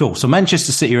 Okay. So cool. So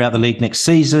Manchester City are out of the league next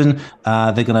season.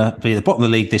 They're going to be at the bottom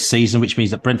of the league this season, which means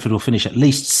that Brentford will finish at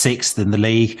least 6th in the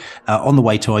league on the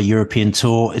way to our European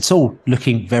tour. It's all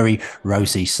looking very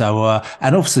rosy. So,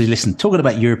 and obviously, listen, talking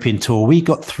about European tour, we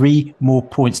got 3 more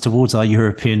points towards our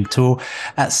European tour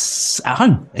at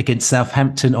home against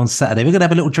Southampton on Saturday. We're going to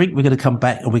have a little drink. We're going to come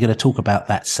back and we're going to talk about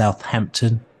that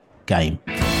Southampton game.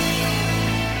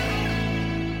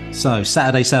 So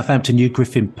Saturday, Southampton, New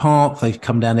Griffin Park. They've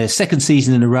come down there 2nd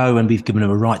season in a row and we've given them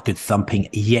a right good thumping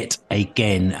yet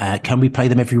again. Can we play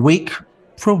them every week?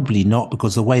 Probably not,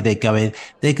 because the way they're going,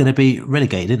 they're going to be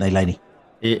relegated, aren't they, Laney?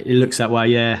 It looks that way,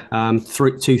 yeah.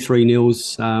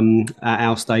 2-3-0 at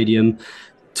our stadium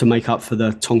to make up for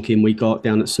the tonking we got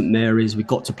down at St Mary's. We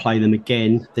got to play them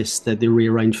again. The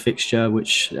rearranged fixture,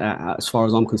 which as far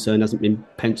as I'm concerned hasn't been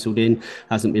penciled in,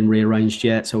 hasn't been rearranged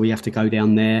yet, so we have to go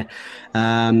down there.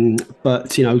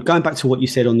 But going back to what you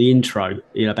said on the intro,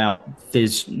 about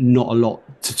there's not a lot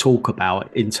to talk about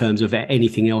in terms of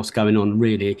anything else going on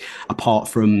really, apart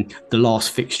from the last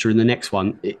fixture and the next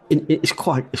one. It's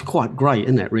quite great,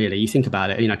 isn't it? Really, you think about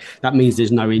it. That means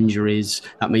there's no injuries.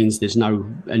 That means there's no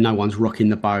one's rocking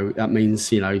the boat. That means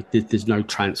there's no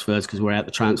transfers because we're out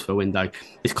the transfer window.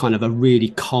 It's kind of a really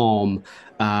calm,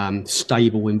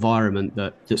 stable environment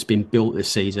that's been built this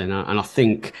season, and I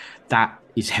think that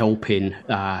is helping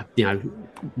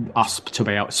us to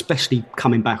be out, especially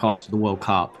coming back after the World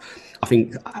Cup. I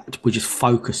think we're just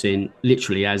focusing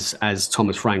literally, as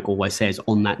Thomas Frank always says,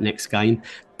 on that next game.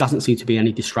 Doesn't seem to be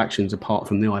any distractions apart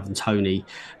from the Ivan Toney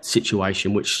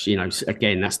situation, which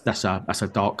again that's a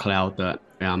dark cloud that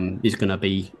is going to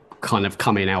be kind of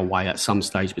coming our way at some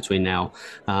stage between now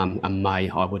and May,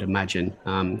 I would imagine.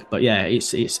 But yeah,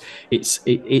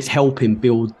 it's helping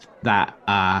build that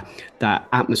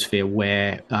atmosphere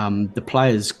where the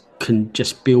players can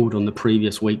just build on the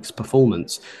previous week's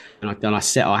performance. And I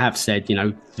have said,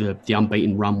 the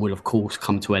unbeaten run will of course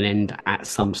come to an end at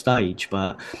some stage,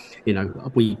 but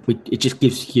it just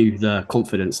gives you the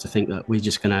confidence to think that we're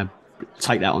just going to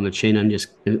take that on the chin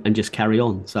and just carry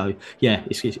on. So yeah,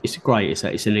 it's great.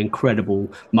 It's an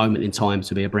incredible moment in time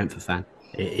to be a Brentford fan.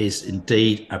 It is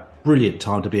indeed a brilliant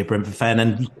time to be a Brentford fan.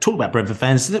 And talk about Brentford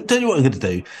fans, tell you what we're going to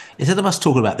do. Instead of us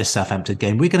talking about this Southampton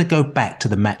game, we're going to go back to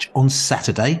the match on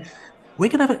Saturday. We're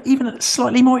going to have even a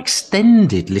slightly more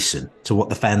extended listen to what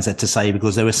the fans had to say,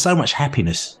 because there was so much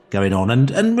happiness going on.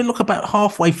 And we look about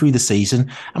halfway through the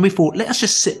season and we thought, let us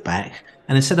just sit back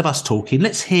and instead of us talking,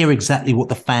 let's hear exactly what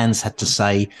the fans had to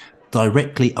say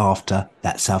directly after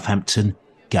that Southampton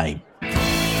game.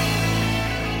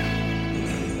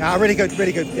 Really good.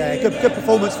 Good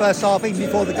performance first half, even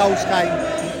before the goals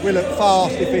came. We look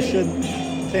fast, efficient,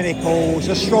 clinical. It's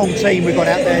a strong team we've got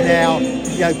out there now.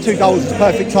 2 goals is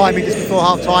perfect timing just before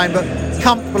half time, but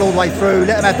comfortable all the way through.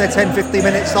 Let them have their 10-15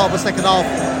 minutes, start of the second half.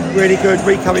 Really good.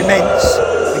 Rico immense.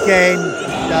 Again,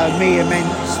 me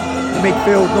immense.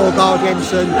 midfield, Norgard,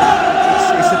 Jensen.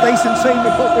 It's a decent team.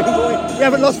 We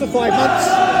haven't lost for 5 months.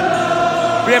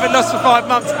 We haven't lost for 5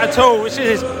 months at all, which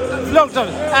is long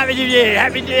time. Happy New Year,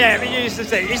 Happy New Year, Happy New Year.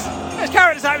 It's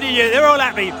characters Happy New Year. They're all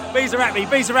happy. Bees are happy.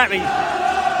 Bees are happy.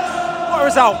 What a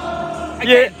result!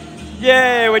 Again.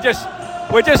 Yeah, we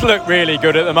just look really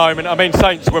good at the moment. I mean,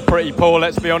 Saints were pretty poor.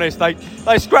 Let's be honest. They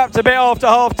scrapped a bit after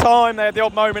half time. They had the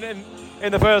odd moment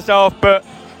in the first half, but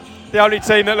the only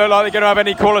team that looked like they're going to have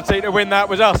any quality to win that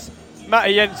was us.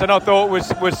 Matty Jensen, I thought,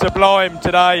 was sublime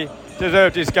today.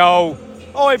 Deserved his goal.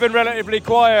 Ivan relatively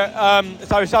quiet,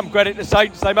 so some credit to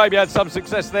Saints. They maybe had some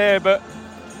success there, but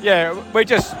yeah, we're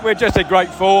just in great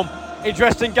form.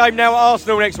 Interesting game now at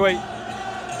Arsenal next week.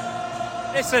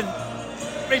 Listen,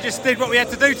 we just did what we had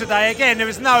to do today. Again, there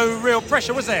was no real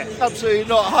pressure, was there? Absolutely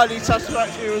not. Highly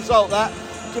satisfactory result that.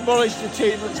 Demolished the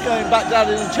team that's going back down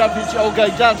in the Championship, or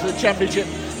going down to the Championship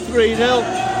 3-0.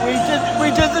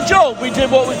 We did the job. We did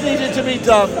what was needed to be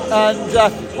done. And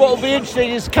what will be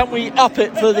interesting is, can we up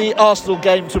it for the Arsenal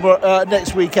game tomorrow,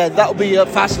 next weekend? That will be a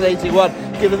fascinating one,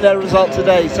 given their result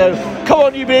today. So come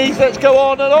on, you bees, let's go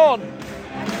on and on.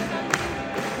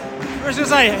 I was going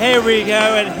to say, here we go,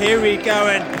 and here we go,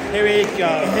 and here we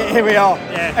go. Here we are,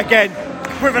 Yeah. again,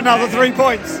 with another 3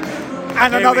 points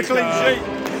and another clean sheet.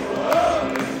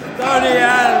 Tony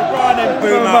and Brian and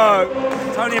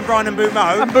Bumo. Tony and Brian and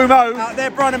Bumo. And Bumo. Out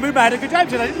there, Brian and Bumo had a good game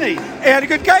today, didn't he? He had a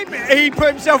good game. He put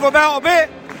himself about a bit,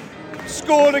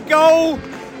 scored a goal,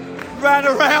 ran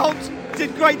around,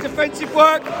 did great defensive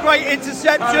work, great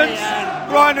interceptions.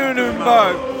 Brian and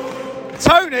Bumo.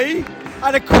 Tony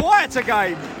had a quieter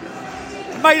game.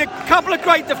 Made a couple of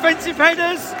great defensive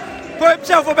headers, put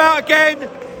himself about again,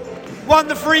 won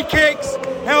the free kicks,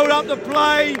 held up the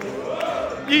play.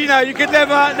 You know, you could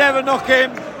never knock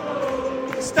him.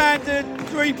 Standard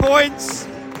 3 points.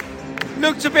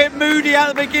 Looked a bit moody at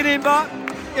the beginning, but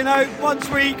you know, once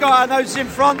we got our noses in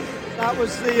front, that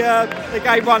was the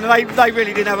game one. They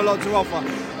really didn't have a lot to offer.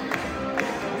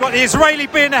 Got the Israeli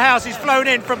bee in the house. He's flown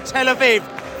in from Tel Aviv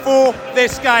for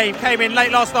this game. Came in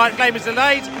late last night. Game was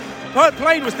delayed.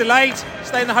 Plane was delayed.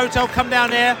 Stayed in the hotel. Come down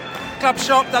there. Club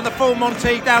shop. Done the full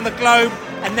Monty. Down the Globe.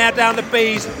 And now down the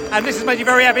Bees. And this has made you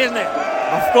very happy, isn't it?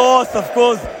 Of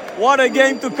course. What a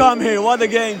game to come here. What a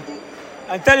game.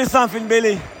 I tell you something,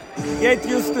 Billy. Get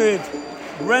used to it.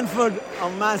 Brentford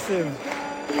are massive.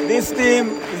 This team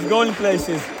is going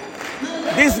places.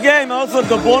 This game, also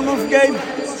the Bournemouth game,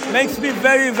 makes me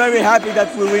very, very happy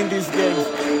that we win these games.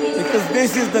 Because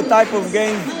this is the type of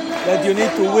game that you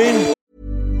need to win.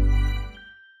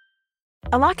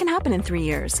 A lot can happen in 3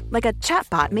 years, like a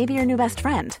chatbot may be your new best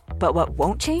friend. But what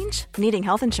won't change? Needing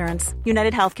health insurance.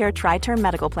 United Healthcare Tri-Term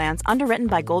Medical Plans, underwritten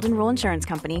by Golden Rule Insurance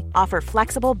Company, offer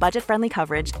flexible, budget-friendly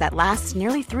coverage that lasts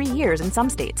nearly 3 years in some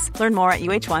states. Learn more at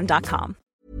uh1.com.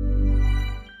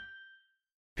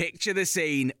 Picture the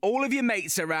scene. All of your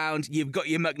mates around, you've got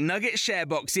your McNugget share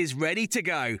boxes ready to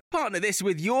go. Partner this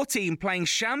with your team playing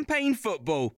champagne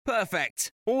football.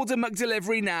 Perfect. Order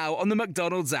McDelivery now on the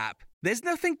McDonald's app. There's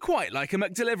nothing quite like a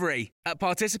McDelivery. At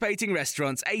participating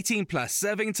restaurants, 18 plus,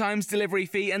 serving times, delivery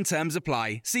fee and terms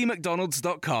apply. See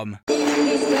mcdonalds.com.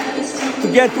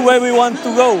 To get to where we want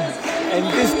to go.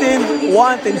 And this team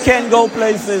want and can go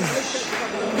places.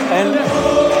 And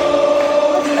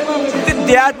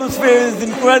the atmosphere is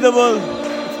incredible.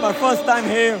 It's my first time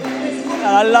here. And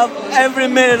I love every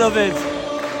minute of it.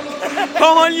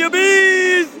 Come on, you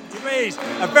bees! Bees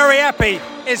are very happy.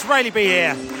 Israeli bee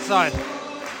here. So,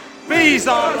 bees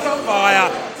are on fire.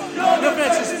 Your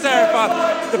defence is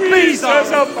terrified. The bees are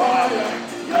on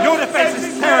fire. Your defence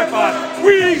is terrified.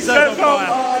 Bees are on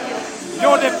fire.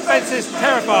 Your defence is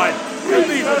terrified. The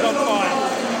bees are on fire.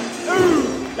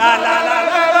 Ooh. La la la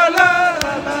la la la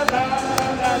la la la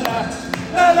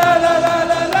la la la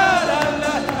la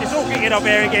la. It's all kicking off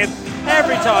here again.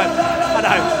 Every time. I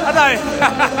know.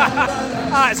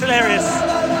 Ah, it's hilarious.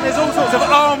 There's all sorts of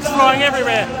arms flying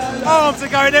everywhere. Arms are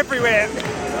going everywhere.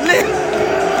 Limbs,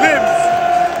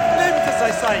 as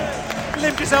they say.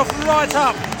 Limbed yourself right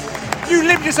up. You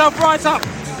limbed yourself right up.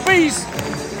 Bees,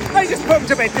 they just put them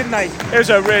to bed, didn't they? It was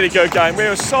a really good game. We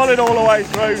were solid all the way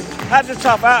through. Had to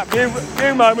tough out a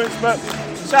few moments, but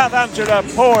Southampton a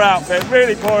poor outfit,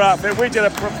 really poor outfit. We did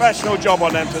a professional job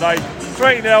on them today.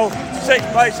 3-0,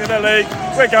 6th place in the league.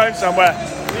 We're going somewhere.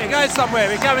 We're going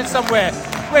somewhere.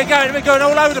 We're going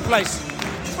all over the place.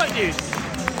 It's great news.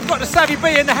 We've got the Savvy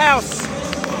Bee in the house.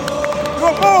 We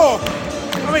want more.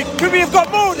 I mean, could we have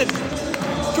got more?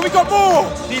 Could we got more?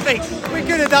 Do you think? We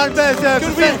could have done better.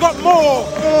 Could we have got more?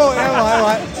 Oh, all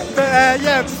right. But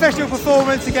yeah, professional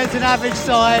performance against an average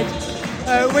side.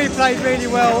 We played really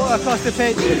well across the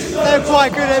pitch. They were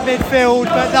quite good at midfield,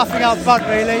 but nothing up front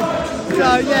really.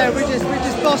 So yeah, we just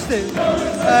bossed it.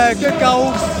 Good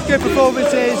goals, good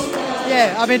performances.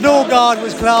 Yeah, I mean Norgard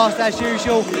was classed as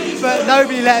usual, but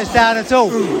nobody let us down at all.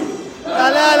 La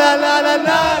la la la la la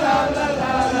la la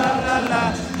la la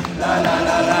la.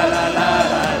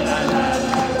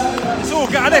 It's all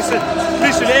good. Listen,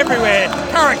 literally everywhere.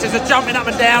 Characters are jumping up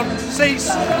and down. Seats.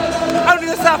 Only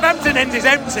the Southampton end is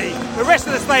empty. The rest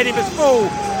of the stadium is full.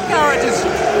 Characters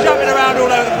jumping around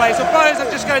all over the place. The players are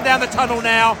just going down the tunnel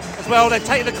now as well. They're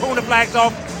taking the corner flags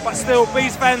off, but still,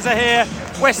 Bees fans are here.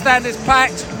 West Stand is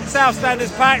packed. South Stand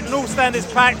is packed. North Stand is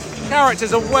packed.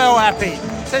 Characters are well happy.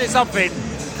 Tell you something.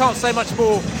 Can't say much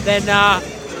more than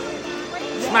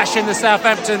smashing the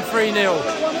Southampton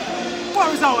 3-0.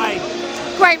 What result, eh?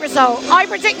 Great result. I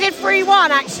predicted 3-1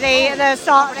 actually at the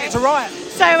start. It's a riot.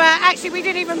 So actually we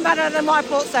did even better than I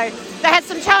thought so. They had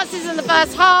some chances in the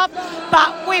first half,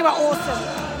 but we were awesome.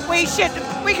 We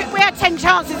had 10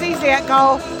 chances easily at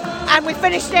goal, and we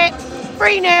finished it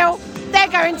 3-0. They're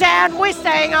going down, we're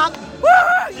staying up. Woo!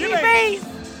 You bees!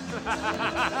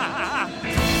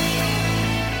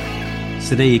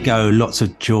 So there you go, lots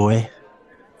of joy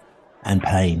and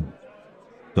pain.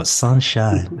 Got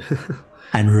sunshine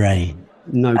and rain.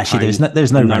 No, actually, pain. there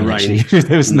was no rain. Actually,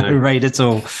 there was no No. rain at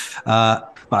all.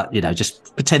 But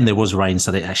just pretend there was rain, so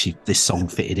that actually this song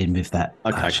fitted in with that.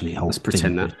 Okay, actually, whole let's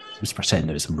pretend thing. that. Let's pretend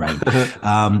there was some rain.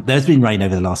 There's been rain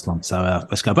over the last month, so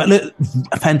let's go. But look,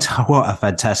 what a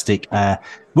fantastic,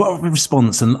 what a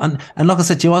response! And like I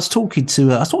said to you, I was talking to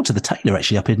the tailor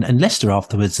actually up in Leicester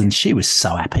afterwards, and she was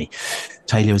so happy.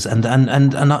 Taylor was, and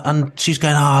she's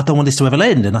going, I don't want this to ever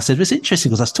end. And I said, it's interesting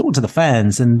because I was talking to the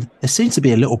fans, and there seems to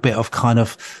be a little bit of kind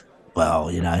of,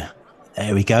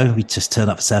 there we go. We just turned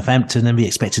up for Southampton and we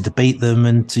expected to beat them,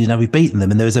 and we've beaten them.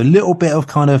 And there was a little bit of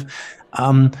kind of,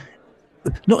 not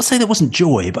to say there wasn't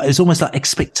joy, but it was almost like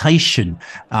expectation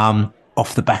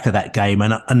off the back of that game.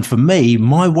 And for me,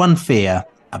 my one fear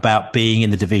about being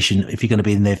in the division, if you're going to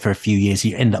be in there for a few years,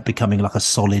 you end up becoming like a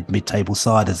solid mid-table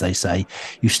side, as they say.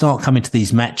 You start coming to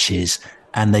these matches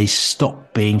and they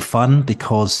stop being fun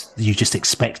because you just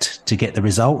expect to get the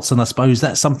results. And I suppose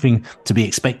that's something to be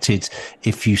expected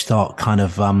if you start kind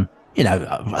of, I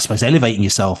suppose elevating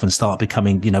yourself and start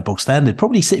becoming, bog standard.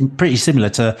 Probably pretty similar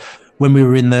to when we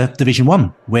were in the Division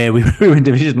 1, where we were in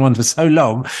Division 1 for so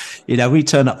long. We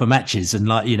turn up for matches and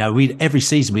every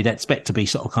season we'd expect to be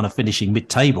sort of kind of finishing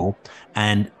mid-table,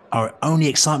 and our only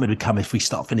excitement would come if we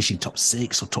start finishing top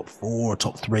 6 or top 4 or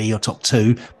top 3 or top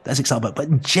 2. That's excitement. But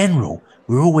in general,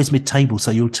 we're always mid-table.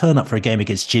 So you'll turn up for a game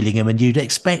against Gillingham and you'd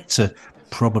expect to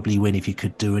probably win if you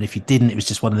could do. And if you didn't, it was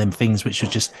just one of them things which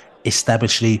was just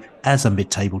established as a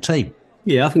mid-table team.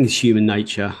 Yeah, I think it's human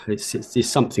nature. It's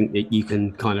something that you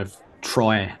can kind of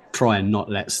try and not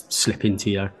let slip into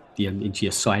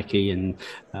your psyche, and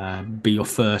be your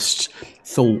first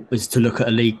thought is to look at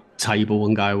a league table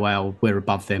and go, well, we're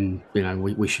above them,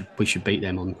 we should beat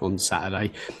them on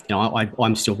Saturday.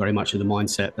 I'm still very much of the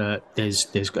mindset that there's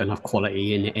enough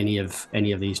quality in any of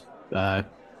these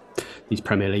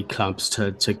Premier League clubs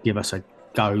to give us a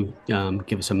go,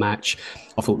 give us a match.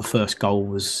 I thought the first goal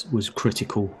was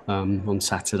critical on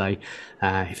Saturday.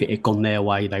 If it had gone their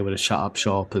way, they would have shut up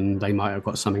shop and they might have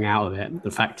got something out of it. The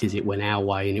fact is, it went our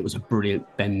way, and it was a brilliant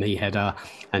Ben Mee header,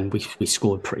 and we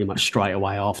scored pretty much straight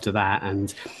away after that.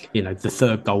 And the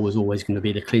third goal was always going to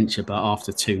be the clincher, but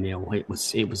after 2-0,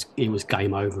 it was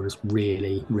game over, as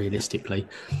really realistically.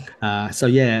 So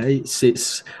yeah,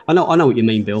 it's I know what you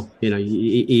mean, Bill. It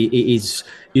is.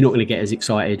 You're not going to get as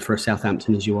excited for a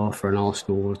Southampton as you are for an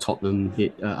Arsenal or a Tottenham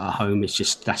at home. It's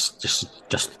just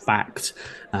just fact,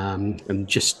 and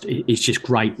it's just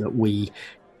great that we're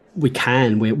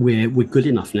good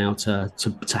enough now to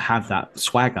have that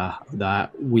swagger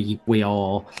that we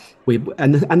are,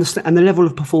 and the level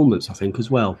of performance, I think,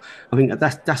 as well. I think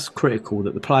that's critical,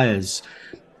 that the players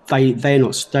they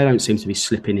don't seem to be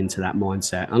slipping into that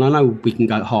mindset. And I know we can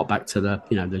hark back to the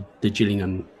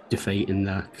Gillingham defeat in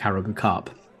the Carabao Cup,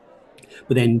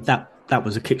 but then that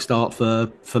was a kickstart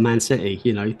for Man City,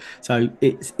 So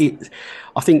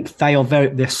I think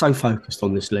they're so focused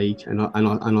on this league, and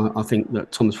I think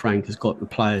that Thomas Frank has got the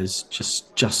players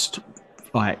just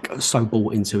like so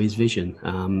bought into his vision,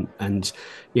 and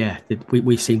yeah,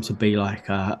 we seem to be like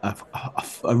a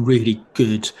really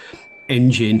good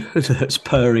engine that's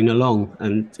purring along,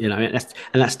 and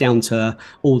that's down to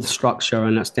all the structure,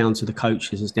 and that's down to the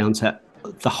coaches, it's down to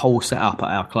the whole setup at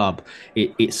our club.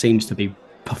 It seems to be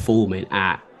performing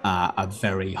at a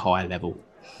very high level.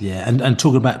 Yeah, and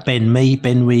talking about Ben Mee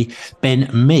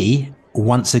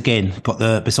once again got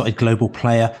the Besotted Global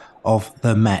Player of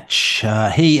the match.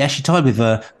 He actually tied with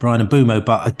Brian Mbumo,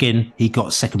 but again, he got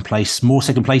more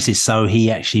second places, so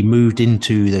he actually moved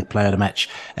into the player of the match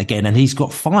again, and he's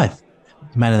got 5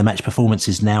 man of the match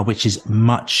performances now, which is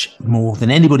much more than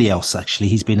anybody else. Actually,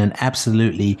 he's been an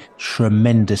absolutely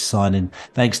tremendous signing.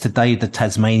 Thanks to Dave the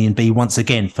Tasmanian Bee once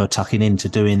again for tucking into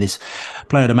doing this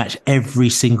player of the match every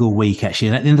single week. Actually,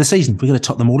 and at the end of the season, we're going to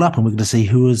top them all up, and we're going to see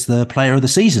who is the player of the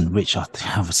season, which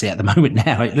obviously at the moment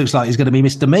now it looks like it's going to be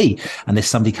Mr. Me, unless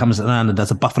somebody comes around and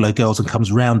does a Buffalo Girls and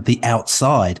comes round the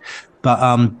outside.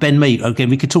 But Ben Mee, again,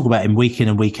 we could talk about him week in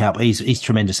and week out. He's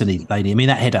tremendous, isn't he, lady? I mean,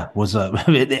 that header was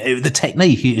the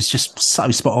technique is just so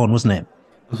spot on, wasn't it?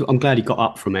 I'm glad he got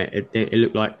up from it. It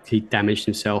looked like he damaged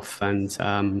himself, and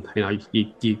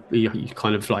you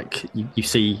kind of like you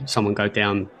see someone go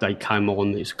down. They came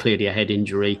on. It's clearly a head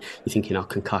injury. You're thinking,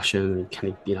 concussion.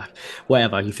 Can he,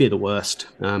 whatever. You fear the worst.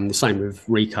 The same with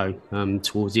Rico.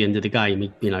 Towards the end of the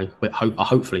game,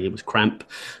 hopefully it was cramp,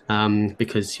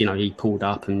 because he pulled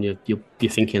up, and you're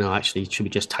thinking, actually, should we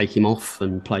just take him off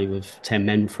and play with 10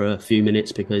 men for a few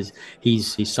minutes, because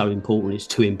he's so important. It's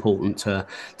too important to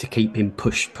keep him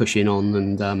pushing on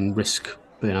and risk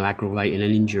aggravating an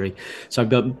injury. So,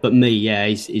 but me,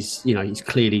 he's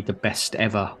clearly the best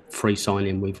ever free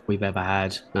signing we've ever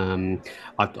had. I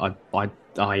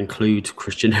include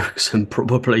Christian Eriksen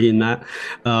probably in that.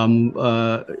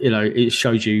 It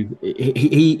shows you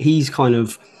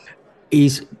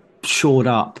he's shored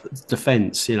up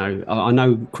defence. I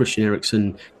know Christian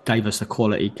Eriksen gave us the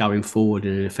quality going forward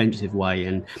in an offensive way,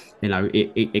 and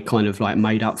it kind of like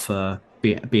made up for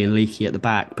being leaky at the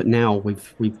back. But now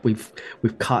we've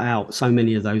cut out so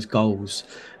many of those goals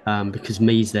because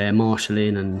Mee's there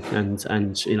marshalling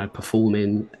and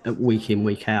performing week in,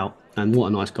 week out. And what a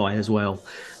nice guy as well.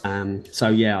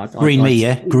 Green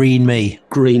Me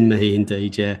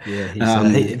indeed.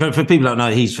 Yeah. But for people who don't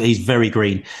know, he's very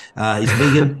green. He's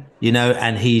vegan,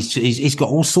 and he's got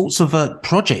all sorts of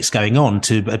projects going on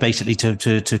to basically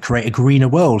to create a greener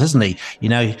world, hasn't he?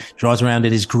 He drives around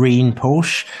in his green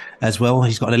Porsche as well.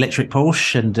 He's got an electric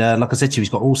Porsche, and like I said to you, he's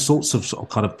got all sorts of sort of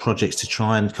kind of projects to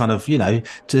try and kind of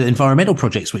to environmental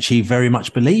projects, which he very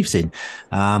much believes in.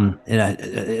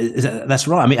 That's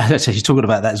right. I mean, actually, he's talking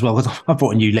about that as well. I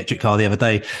bought a new electric car the other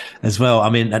day as well. I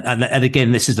mean, and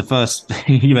again, this is the first.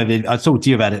 I talked to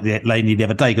you about it, Laney, the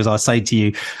other day, because I was saying to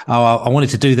you, I wanted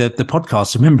to do the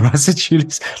podcast. Remember, I said to you,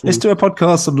 let's do a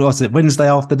podcast on Wednesday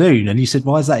afternoon, and you said,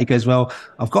 why is that? He goes, well,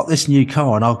 I've got this new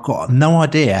car and I've got no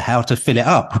idea how to fill it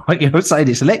up. Saying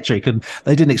it's electric, and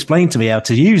they didn't explain to me how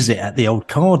to use it at the old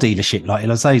car dealership, like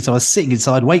I say. So I was sitting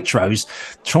inside Waitrose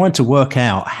trying to work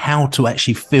out how to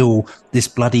actually fill this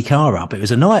bloody car up. It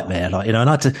was a nightmare, and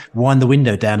I had to wind the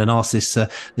window down and ask this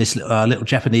little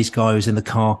Japanese guy who's in the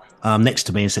car next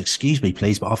to me and said, excuse me,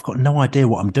 please, but I've got no idea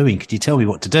what I'm doing. Could you tell me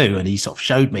what to do? And he sort of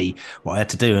showed me what I had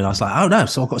to do, and I was like, oh no,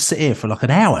 so I've got to sit here for like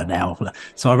an hour now.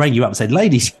 So I rang you up and said,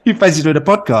 ladies, you're basically doing a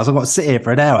podcast. I've got to sit here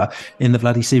for an hour in the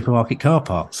bloody supermarket car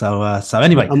park. So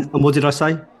anyway. And what did I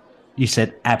say? You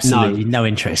said absolutely no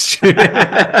interest.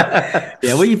 Yeah,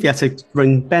 well, you'd have to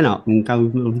ring Ben up and go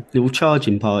little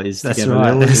charging parties together.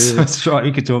 Right. That's right.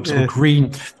 We could talk sort of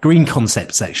green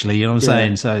concepts, actually. You know what I'm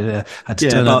saying? So I had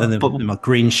to turn up in my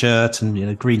green shirt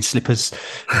and green slippers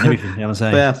and everything. You know what I'm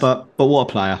saying? Yeah, but what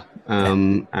a player!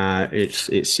 It's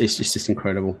just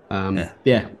incredible. So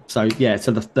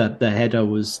the header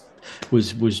was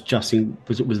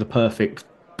the perfect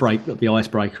break, the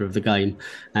icebreaker of the game,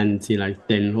 and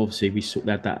then obviously we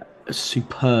had that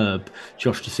superb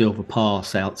Josh Da Silva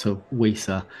pass out to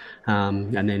Wisa,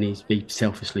 and then he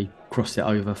selfishly crossed it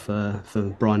over for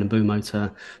Brian Mbumo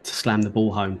to slam the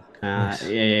ball home.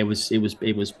 It was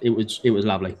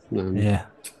lovely.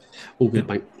 All good,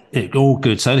 mate. All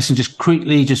good. So listen, just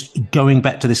quickly, just going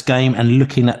back to this game and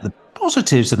looking at the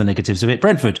positives and the negatives of it.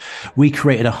 Brentford, we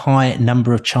created a high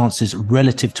number of chances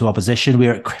relative to our possession. We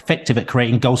were effective at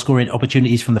creating goal scoring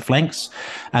opportunities from the flanks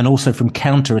and also from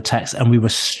counter attacks, and we were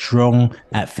strong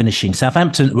at finishing.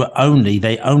 Southampton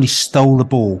they only stole the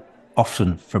ball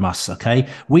often from us. Okay,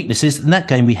 weaknesses in that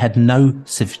game, we had no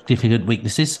significant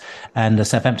weaknesses, and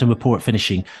Southampton were poor at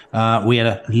finishing. We had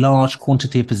a large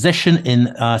quantity of possession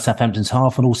in Southampton's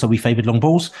half, and also we favoured long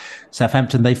balls.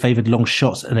 Southampton, they favoured long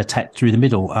shots and attacked through the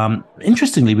middle.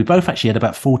 Interestingly, we both actually had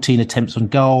about 14 attempts on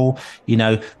goal.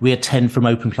 We had 10 from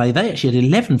open play. They actually had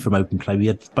 11 from open play.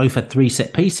 We both had 3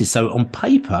 set pieces. So on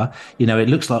paper, it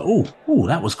looks like,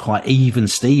 that was quite even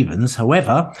Stevens.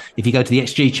 However, if you go to the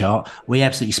XG chart, we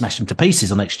absolutely smashed them to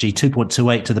pieces on XG,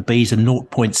 2.28 to the Bees and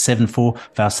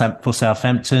 0.74 for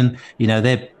Southampton.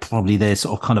 They're probably their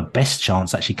sort of kind of best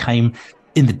chance actually came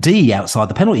in the D outside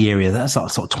the penalty area. That's like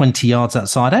sort of 20 yards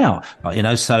outside out,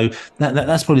 so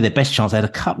that's probably their best chance. They had a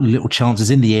couple of little chances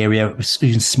in the area,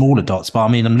 even smaller dots. But I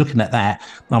mean, I'm looking at that.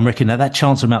 I'm reckoning that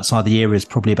chance from outside the area is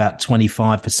probably about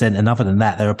 25%. And other than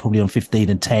that, they were probably on 15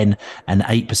 and 10 and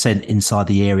 8% inside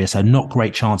the area. So not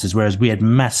great chances. Whereas we had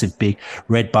massive big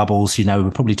red bubbles,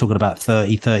 we're probably talking about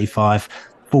 30, 35,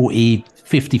 40,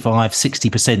 55,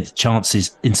 60%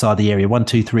 chances inside the area. 1,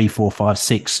 2, 3, 4, 5,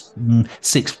 6,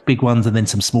 6 big ones, and then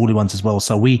some smaller ones as well.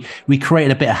 So we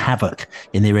created a bit of havoc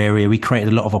in their area. We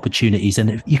created a lot of opportunities,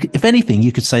 and if anything,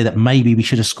 you could say that maybe we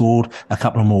should have scored a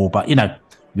couple more. But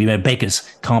we were beggars,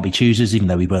 can't be choosers, even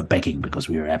though we weren't begging because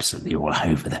we were absolutely all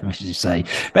over them, as you say.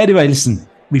 But anyway, listen.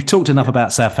 We've talked enough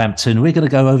about Southampton. We're going to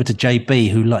go over to JB,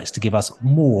 who likes to give us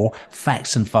more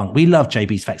facts and funk. We love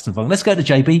JB's facts and funk. Let's go to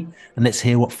JB and let's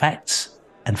hear what facts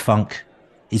and funk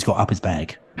he's got up his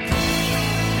bag. Are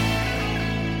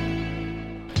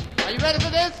you ready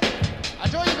for this? I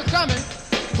told you it was coming.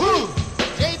 Woo!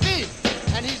 JB,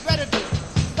 and he's ready to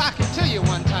sock it to you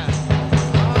one time.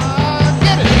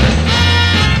 Get it!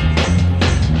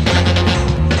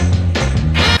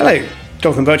 Hello,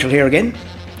 Jonathan Birchall here again.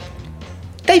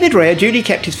 David Raya duly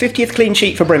kept his 50th clean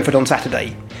sheet for Brentford on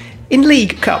Saturday, in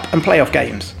League, Cup and playoff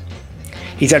games.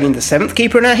 He's only the 7th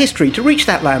keeper in our history to reach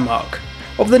that landmark,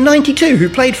 of the 92 who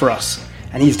played for us,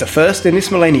 and he's the first in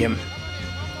this millennium.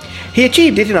 He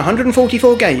achieved it in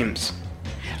 144 games.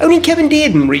 Only Kevin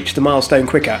Dearden reached the milestone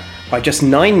quicker, by just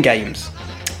 9 games,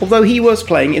 although he was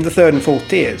playing in the 3rd and 4th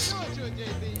tiers.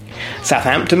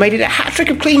 Southampton made it a hat-trick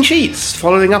of clean sheets,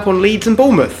 following up on Leeds and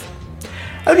Bournemouth.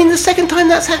 Only the 2nd time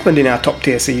that's happened in our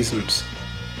top-tier seasons.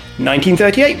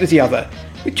 1938 was the other,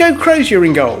 with Joe Crozier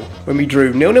in goal, when we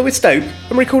drew 0-0 with Stoke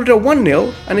and recorded a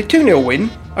 1-0 and a 2-0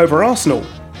 win over Arsenal.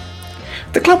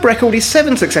 The club record is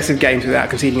 7 successive games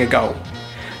without conceding a goal.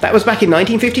 That was back in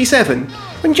 1957,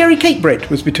 when Jerry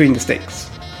Catebread was between the sticks.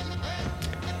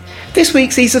 This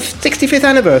week sees the 65th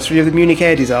anniversary of the Munich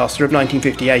air disaster of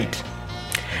 1958.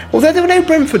 Although there were no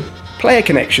Brentford player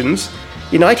connections,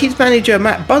 United's manager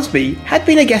Matt Busby had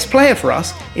been a guest player for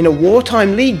us in a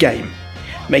wartime league game,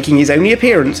 making his only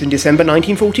appearance in December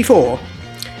 1944,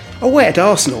 away at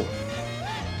Arsenal.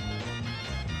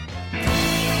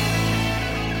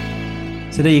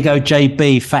 So there you go,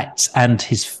 JB, facts and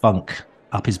his funk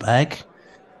up his bag.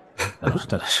 What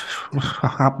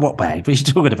bag? What are you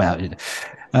talking about?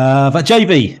 But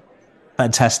JB,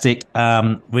 fantastic.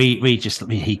 He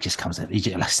just comes in.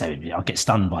 Like I say, I get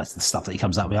stunned by the stuff that he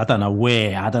comes up with. I don't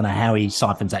know how he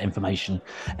siphons that information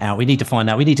out. We need to find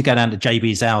out. We need to go down to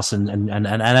JB's house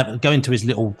and go into his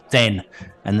little den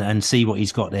and see what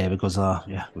he's got there, because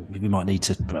we might need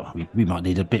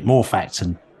a bit more facts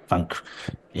and funk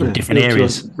in different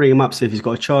areas. Bring him up, see if he's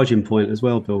got a charging point as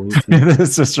well, Bill.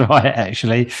 That's right,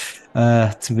 actually.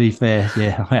 To be fair,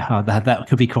 that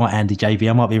could be quite handy, JB.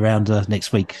 I might be around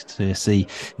next week to see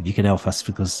if you can help us,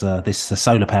 because this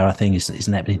solar power thing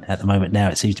isn't happening at the moment now.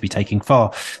 It seems to be taking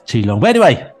far too long. But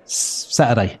anyway,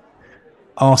 Saturday,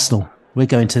 Arsenal. We're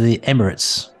going to the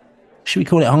Emirates. Should we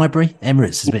call it Highbury?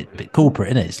 Emirates is a bit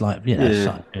corporate, isn't it? It's like,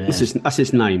 That's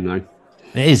its name, though.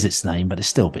 It is its name, but it's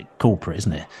still a bit corporate,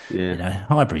 isn't it? Yeah.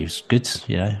 Highbury was good,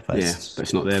 but but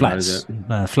it's not there, flats, though,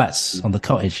 is it? Flats on the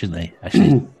cottage, isn't they?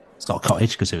 Actually, it's not a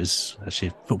cottage because it was actually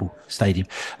a football stadium.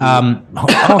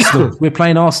 Arsenal, we're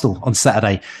playing Arsenal on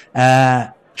Saturday.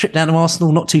 Trip down to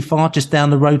Arsenal, not too far, just down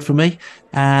the road from me.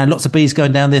 And lots of bees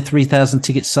going down there, 3,000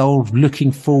 tickets sold.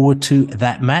 Looking forward to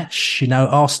that match.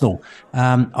 Arsenal,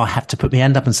 I have to put my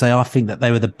hand up and say I think that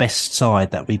they were the best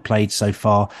side that we played so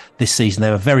far this season. They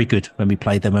were very good when we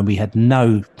played them, and we had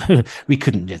we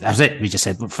couldn't, that was it. We just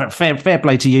said, fair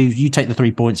play to you. You take the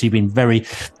 3 points. You've been very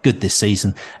good this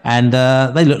season. And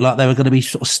they looked like they were going to be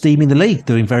sort of steaming the league,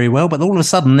 doing very well. But all of a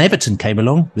sudden, Everton came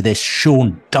along with their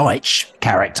Sean Dyche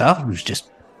character, who's just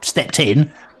stepped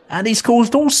in, and he's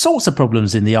caused all sorts of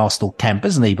problems in the Arsenal camp,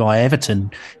 hasn't he, by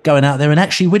Everton going out there and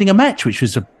actually winning a match, which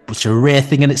was a rare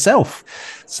thing in itself.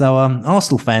 So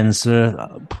Arsenal fans are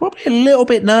probably a little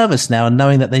bit nervous now, and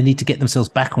knowing that they need to get themselves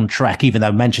back on track, even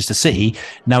though Manchester City,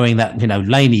 knowing that,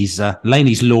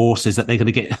 Laney's law says that they're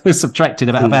going to get subtracted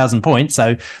about 1,000 points,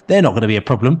 so they're not going to be a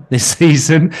problem this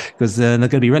season, because they're going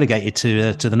to be relegated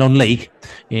to the non-league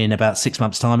in about 6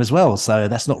 months' time as well. So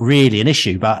that's not really an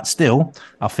issue, but still,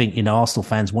 I think Arsenal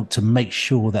fans want to make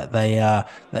sure that they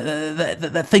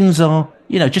that things are,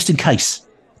 just in case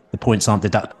the points aren't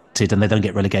deducted and they don't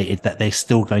get relegated, that they're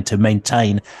still going to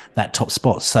maintain that top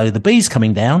spot. So the Bees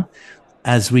coming down,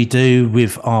 as we do,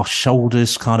 with our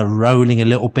shoulders kind of rolling a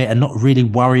little bit and not really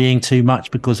worrying too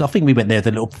much, because I think we went there with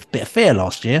a little bit of fear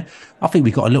last year. I think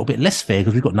we got a little bit less fear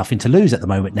because we've got nothing to lose at the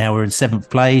moment. Now we're in 7th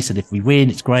place, and if we win,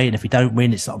 it's great. And if we don't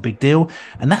win, it's not a big deal.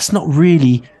 And that's not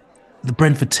really the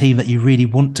Brentford team that you really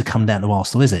want to come down to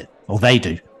Arsenal, is it? Or they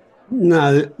do.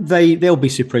 No, they'll be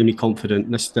supremely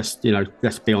confident. Let's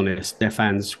be honest. Their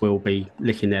fans will be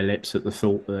licking their lips at the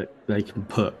thought that they can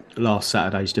put last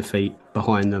Saturday's defeat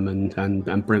behind them,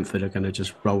 and Brentford are going to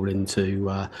just roll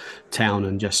into town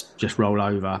and just roll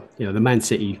over. You know, the Man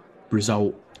City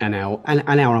result and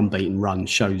our unbeaten run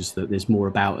shows that there's more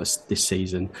about us this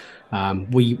season.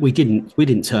 We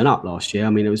didn't turn up last year.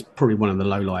 I mean, it was probably one of the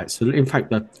lowlights. In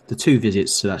fact, the 2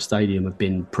 visits to that stadium have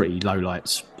been pretty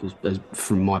lowlights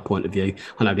from my point of view.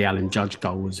 I know the Alan Judge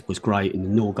goal was great, and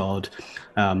the Norgard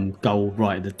goal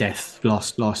right at the death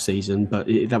last season, but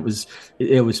it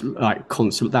was like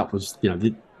constant. That was, you know,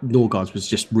 the Norgard's was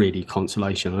just really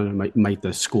consolation. I know it made the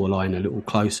scoreline a little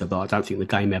closer, but I don't think the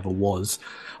game ever was.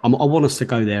 I want us to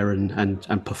go there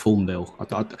and perform, Bill.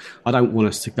 I don't want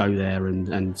us to go there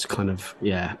and kind of,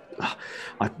 yeah.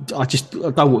 I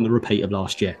don't want the repeat of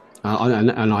last year.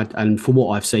 And from what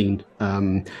I've seen,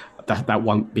 that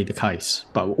won't be the case.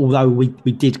 But although we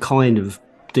did kind of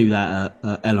do that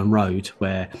at Ellen Road,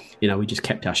 where, you know, we just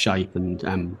kept our shape and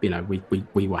you know,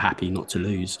 we were happy not to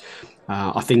lose.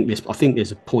 I think there's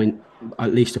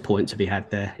at least a point to be had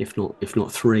there, if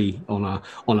not 3 on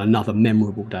another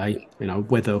memorable day. You know,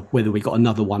 whether we got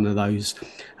another one of those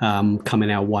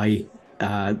coming our way,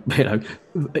 you know,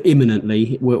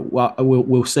 imminently,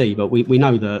 we'll see. But we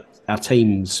know that our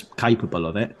team's capable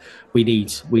of it. We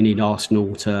need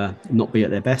Arsenal to not be at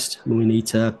their best. We need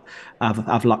to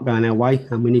have luck going our way,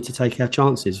 and we need to take our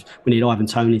chances. We need Ivan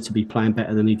Toney to be playing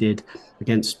better than he did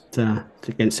against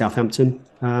Southampton.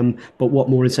 But what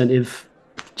more incentive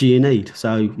do you need?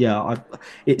 So yeah,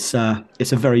 it's a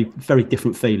very, very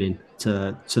different feeling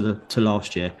to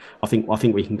last year. I think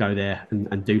we can go there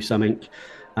and do something.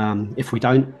 If we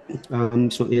don't, it's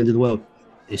not the end of the world.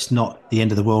 It's not the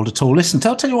end of the world at all. Listen,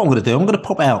 I'll tell you what I'm going to do. I'm going to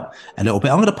pop out a little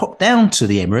bit. I'm going to pop down to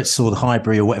the Emirates or the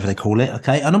Highbury or whatever they call it,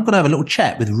 okay? And I'm going to have a little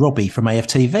chat with Robbie from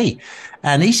AFTV.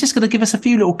 And he's just going to give us a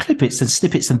few little clippets and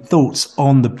snippets and thoughts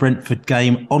on the Brentford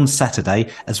game on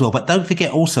Saturday as well. But don't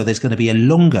forget also there's going to be a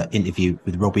longer interview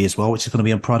with Robbie as well, which is going to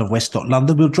be on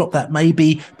prideofwest.london. We'll drop that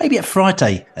maybe at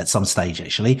Friday at some stage,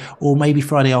 actually, or maybe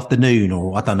Friday afternoon,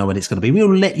 or I don't know when it's going to be.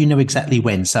 We'll let you know exactly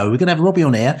when. So we're going to have Robbie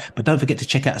on air, but don't forget to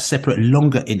check out a separate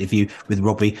longer interview with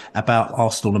Robbie about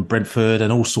Arsenal and Brentford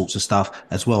and all sorts of stuff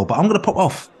as well. But I'm going to pop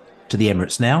off to the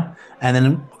Emirates now, and then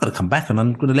I'm going to come back and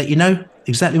I'm going to let you know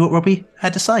exactly what Robbie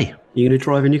had to say. You're going to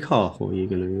drive in your car, or are you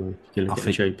going to get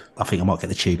the tube? I think I might get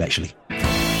the tube, actually.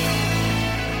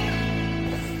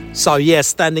 So, yeah,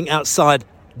 standing outside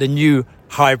the new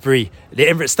Highbury, the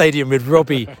Emirates Stadium, with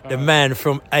Robbie, the man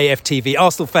from AFTV,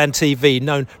 Arsenal Fan TV,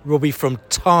 known Robbie from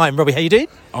time. Robbie, how you doing?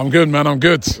 I'm good, man. I'm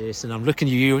good. Yes, and I'm looking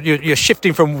at you. You're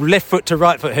shifting from left foot to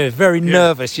right foot here. Very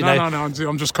nervous, you know. No.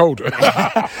 I'm just cold.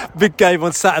 Big game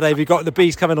on Saturday. We've got the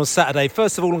Bees coming on Saturday.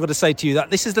 First of all, I'm going to say to you that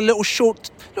this is the little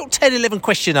 10-11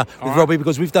 questioner with Robbie,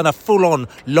 because we've done a full-on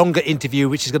longer interview,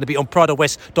 which is going to be on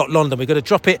prideofwest.london. We're going to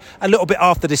drop it a little bit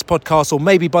after this podcast, or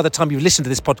maybe by the time you've listened to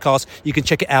this podcast, you can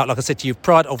check it out. Like I said to you,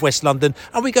 Pride of West London,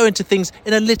 and we go into things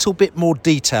in a little bit more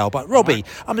detail. But Robbie,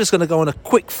 I'm just going to go on a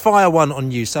quick fire one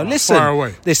on you. So fire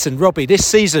away. Listen, Robbie, this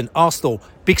season, Arsenal,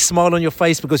 big smile on your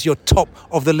face because you're top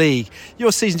of the league.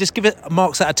 Your season, just give it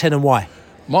marks out of 10 and why?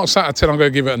 Marks out of 10, I'm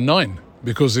going to give it a 9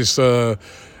 because it's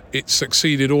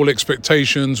exceeded all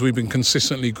expectations. We've been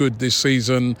consistently good this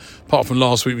season. Apart from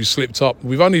last week, we slipped up.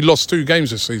 We've only lost 2 games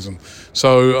this season.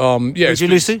 So, yeah. Did you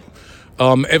lose to?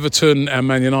 Everton and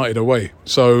Man United away.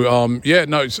 So,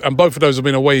 and both of those have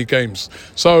been away games.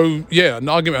 So, yeah,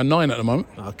 I'll give it a 9 at the moment.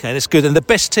 Okay, that's good. And the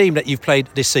best team that you've played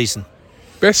this season?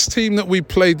 Best team that we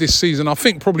played this season, I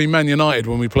think probably Man United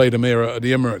when we played them here at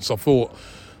the Emirates. I thought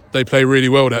they played really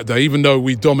well that day, even though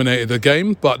we dominated the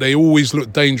game, but they always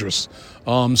looked dangerous.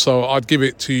 So I'd give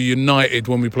it to United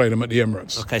when we played them at the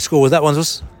Emirates. Okay, score was that one,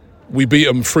 was? We beat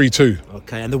them 3-2.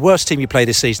 Okay, and the worst team you played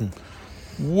this season?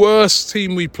 Worst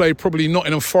team we played, probably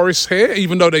Nottingham Forest here,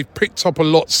 even though they've picked up a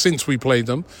lot since we played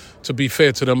them, to be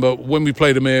fair to them. But when we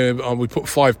played them here, we put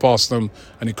 5 past them,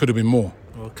 and it could have been more.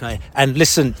 Okay. And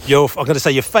listen, I'm going to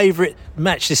say your favourite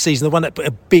match this season, the one that put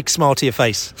a big smile to your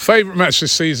face. Favourite match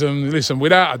this season, listen,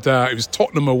 without a doubt, it was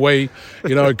Tottenham away.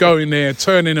 You know, going there,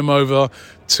 turning them over,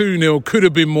 2-0, could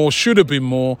have been more, should have been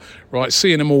more. Right,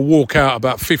 seeing them all walk out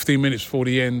about 15 minutes before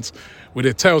the end with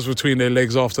their tails between their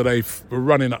legs after they were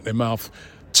running up their mouth.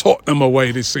 Tottenham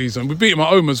away this season. We beat them at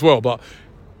home as well, but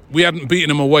we hadn't beaten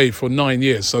them away for 9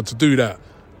 years. So to do that,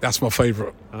 that's my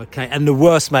favourite. Okay, and the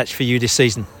worst match for you this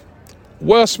season?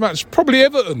 Worst match, probably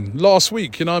Everton last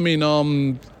week. You know what I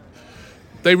mean?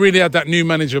 They really had that new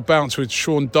manager bounce with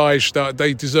Sean Dyche.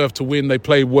 They deserved to win. They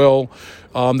played well.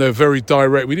 They're very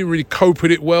direct. We didn't really cope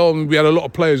with it well. And we had a lot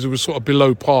of players who were sort of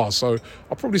below par. So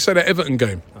I'll probably say that Everton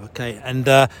game. Okay, and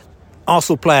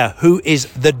Arsenal player, who is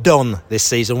the Don this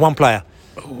season? One player.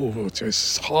 Oh,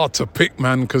 it's hard to pick,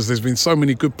 man, because there's been so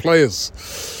many good players.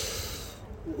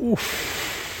 Oof.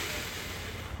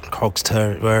 Cogs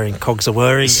are whirring.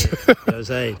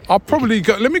 I'll probably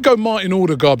go. Let me go Martin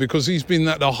Odegaard, because he's been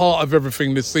at the heart of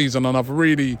everything this season, and I've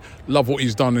really loved what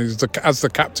he's done as the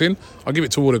captain. I'll give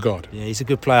it to Odegaard. Yeah, he's a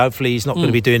good player. Hopefully, he's not going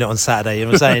to be doing it on Saturday. You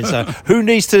know what I'm saying? So, who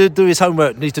needs to do his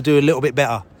homework? Needs to do a little bit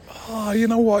better. You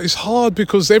know what? It's hard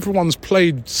because everyone's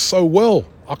played so well.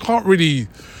 I can't really.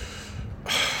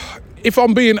 If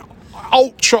I'm being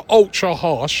ultra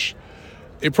harsh,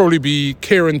 it'd probably be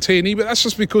Kieran Tierney, but that's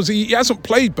just because he hasn't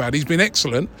played bad. He's been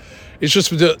excellent. It's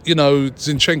just that,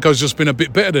 Zinchenko's just been a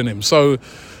bit better than him. So,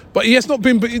 but he has not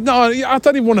been. No, I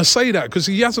don't even want to say that because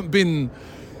he hasn't been.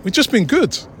 We've just been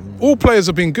good. All players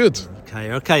have been good.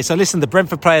 Okay. So listen, the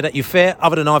Brentford player that you fear,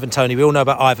 other than Ivan Toney, we all know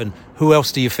about Ivan. Who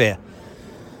else do you fear?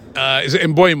 Is it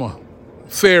Mbeumo?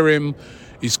 Fear him.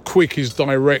 He's quick. He's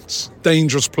direct.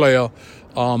 Dangerous player.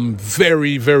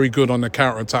 Very, very good on the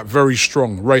counter-attack. Very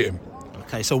strong. Rate him.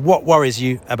 Okay, so what worries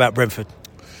you about Brentford?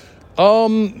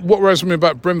 What worries me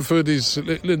about Brentford is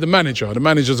the manager. The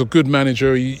manager's a good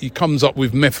manager. He comes up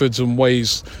with methods and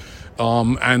ways.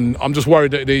 And I'm just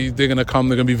worried that they're going to come.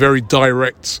 They're going to be very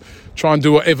direct. Try and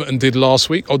do what Everton did last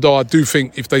week. Although I do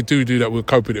think if they do that, we'll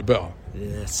cope with it better.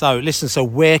 Yeah. So,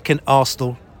 listen, where can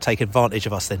Arsenal take advantage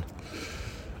of us then?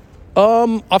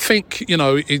 I think,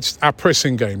 it's our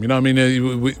pressing game. You know what I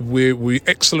mean? We're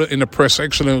excellent in the press,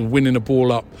 excellent at winning the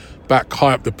ball up, back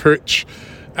high up the pitch.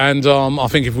 And I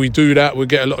think if we do that, we'll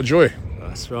get a lot of joy.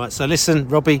 That's right. So listen,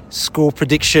 Robbie, score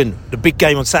prediction. The big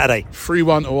game on Saturday.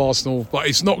 3-1 to Arsenal, but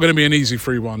it's not going to be an easy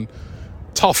 3-1.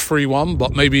 Tough 3-1,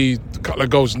 but maybe a couple of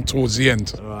goals towards the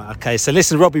end. All right, okay, so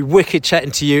listen, Robbie, wicked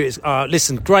chatting to you.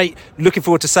 Listen, great. Looking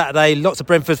forward to Saturday. Lots of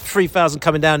Brentford, 3,000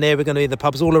 coming down there. We're going to be in the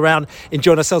pubs all around,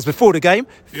 enjoying ourselves before the game.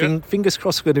 Yeah. Fingers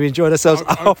crossed we're going to be enjoying ourselves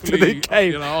after the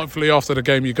game. Hopefully after the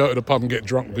game you go to the pub and get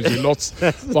drunk because you lost,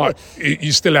 but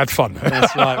you still had fun.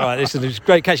 That's right. Listen, it was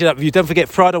great catching up with you. Don't forget,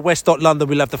 FridayWest.London,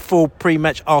 we'll have the full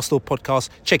pre-match Arsenal podcast.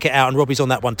 Check it out, and Robbie's on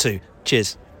that one too.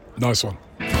 Cheers. Nice one.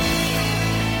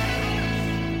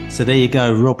 So there you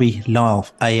go, Robbie Lyle,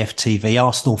 AFTV,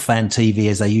 Arsenal Fan TV,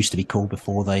 as they used to be called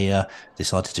before they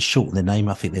decided to shorten their name.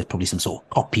 I think there's probably some sort of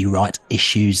copyright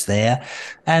issues there.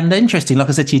 And interesting, like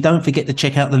I said to you, don't forget to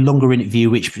check out the longer interview,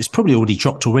 which is probably already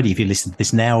dropped already if you listen to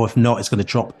this now. If not, it's going to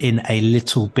drop in a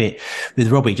little bit with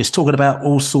Robbie, just talking about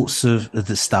all sorts of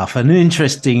the stuff. And an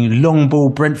interesting long ball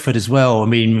Brentford as well. I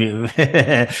mean,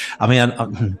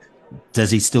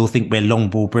 does he still think we're long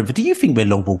ball Brentford? Do you think we're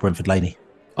long ball Brentford, Laney?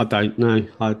 I don't know.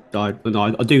 I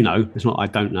do know. It's not I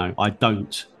don't know. I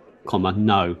don't,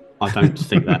 no. I don't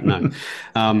think that, no.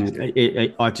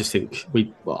 I just think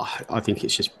I think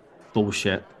it's just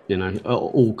bullshit.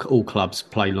 All clubs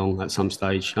play long at some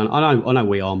stage. And I know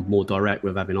we are more direct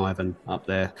with having Ivan up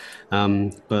there.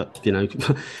 But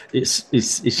it's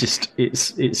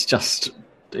just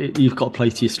you've got to play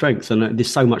to your strengths, and there's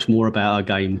so much more about our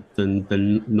game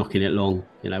than knocking it long.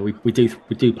 We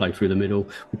do play through the middle.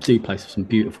 We do play some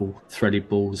beautiful threaded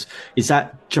balls. Is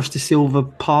that just a Silva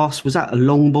pass? Was that a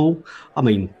long ball? I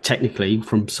mean, technically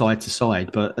from side to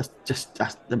side, but it's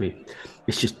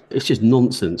just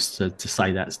nonsense to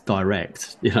say that's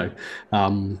direct.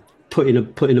 Putting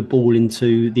a ball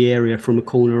into the area from a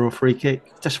corner or free kick.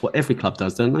 That's what every club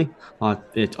does, don't they?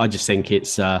 I just think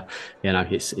it's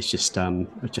just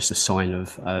a sign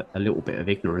of a little bit of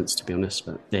ignorance, to be honest.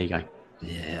 But there you go.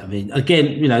 Yeah, I mean,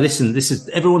 again, listen, this is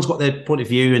everyone's got their point of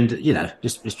view, and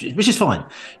which is fine.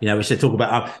 We should talk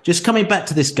about just coming back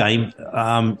to this game.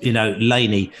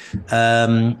 Laney,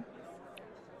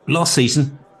 last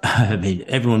season. I mean,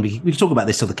 everyone, we can talk about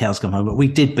this till the cows come home, but we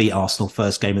did beat Arsenal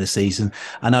first game of the season.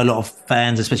 I know a lot of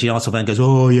fans, especially Arsenal fans, goes,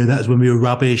 oh yeah, that was when we were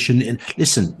rubbish. And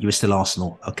listen, you were still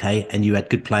Arsenal, okay? And you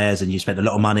had good players and you spent a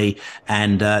lot of money,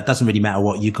 and it doesn't really matter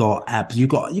what you got. You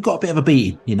got a bit of a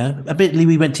beating, Admittedly,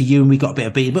 we went to you and we got a bit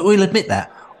of beating, but we'll admit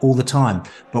that all the time.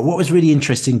 But what was really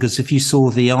interesting, because if you saw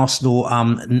the Arsenal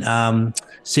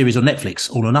series on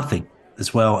Netflix, All or Nothing,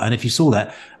 as well, and if you saw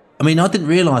that, I mean, I didn't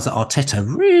realise that Arteta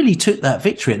really took that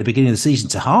victory at the beginning of the season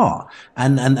to heart.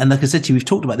 And like I said to you, we've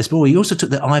talked about this before. He also took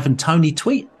the Ivan Toney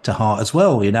tweet to heart as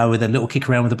well, with a little kick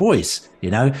around with the boys. He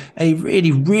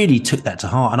really, really took that to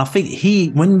heart. And I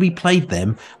think when we played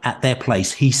them at their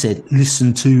place, he said,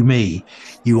 listen to me.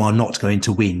 You are not going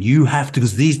to win. You have to,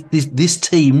 because this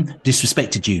team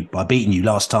disrespected you by beating you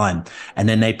last time. And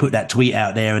then they put that tweet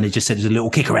out there and it just said there's a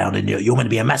little kick around and you're meant to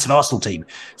be a massive Arsenal team.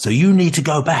 So you need to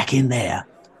go back in there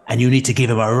and you need to give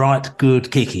them a right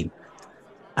good kicking.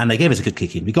 And they gave us a good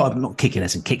kicking. We got not kicking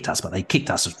us and kicked us, but they kicked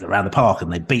us around the park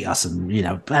and they beat us and,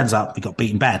 hands up, we got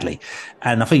beaten badly.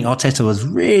 And I think Arteta was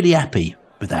really happy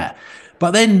with that.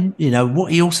 But then,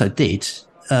 what he also did,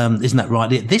 isn't that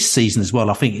right? This season as well,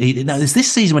 I think, it's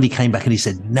this season when he came back and he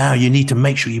said, now you need to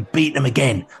make sure you beat them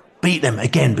again,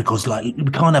 because we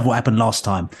can't have what happened last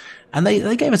time. And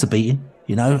they gave us a beating,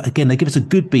 again, they gave us a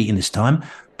good beating this time.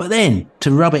 But then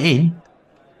to rub it in,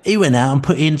 he went out and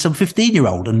put in some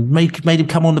 15-year-old and made him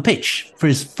come on the pitch for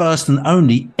his first and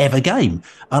only ever game.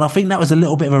 And I think that was a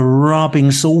little bit of a rubbing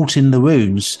salt in the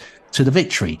wounds to the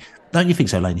victory. Don't you think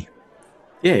so, Laney?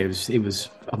 Yeah, it was.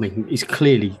 I mean, he's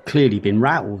clearly been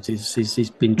rattled. He's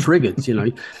been triggered.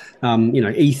 Ethan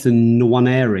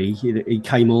Nwaneri, he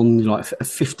came on like a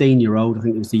 15-year-old. I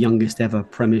think he was the youngest ever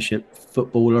Premiership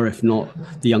footballer, if not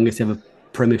the youngest ever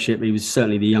Premiership. He was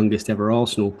certainly the youngest ever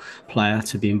Arsenal player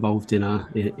to be involved in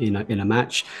a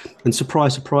match. And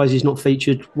surprise, he's not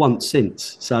featured once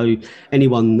since. So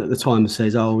anyone at the time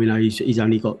says, he's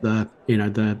only got the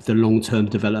long-term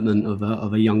development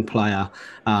of a young player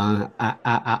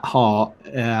at heart.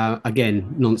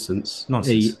 Again, nonsense.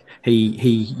 He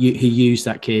used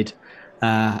that kid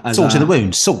as salt in the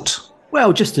wound. Salt.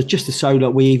 Well, just to show that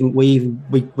we even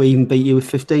beat you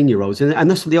with 15-year-olds, and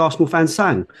that's what the Arsenal fans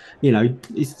sang.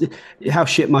 How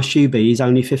shit must you be? He's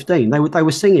only 15. They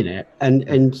were singing it, and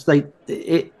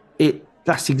it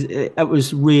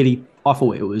was really. I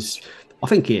thought it was. I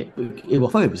thought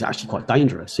it was actually quite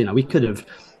dangerous. We could have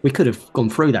gone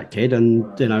through that kid,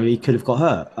 and he could have got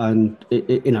hurt, and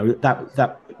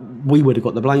that we would have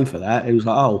got the blame for that. It was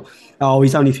like, oh,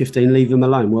 he's only 15, leave him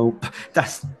alone. Well,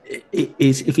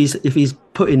 if he's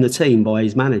put in the team by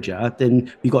his manager,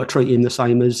 then you've got to treat him the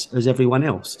same as everyone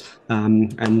else.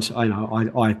 And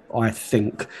I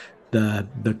think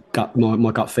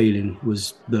my gut feeling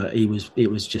was that it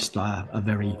was just a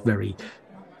very, very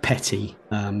petty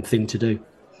thing to do.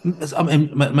 I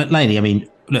mean, Laney,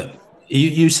 look.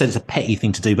 You said it's a petty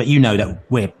thing to do, but that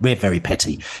we're very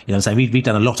petty. So we've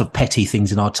done a lot of petty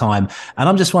things in our time. And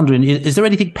I'm just wondering, is there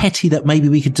anything petty that maybe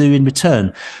we could do in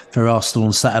return for Arsenal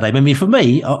on Saturday? I mean, for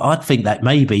me, I'd think that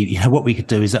maybe, what we could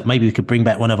do is that maybe we could bring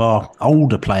back one of our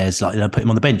older players, like, put him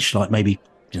on the bench, like maybe,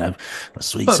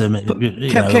 Sweetson.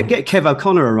 Get Kev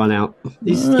O'Connor a run out.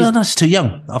 That's too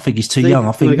young. I think he's too young.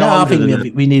 I think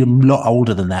we need a lot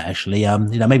older than that, actually.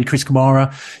 Maybe Chris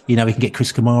Kamara. We can get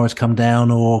Chris Kamara to come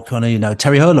down, or kind of,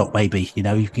 Terry Hurlock, maybe. You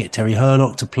can get Terry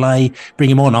Hurlock to play, bring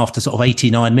him on after sort of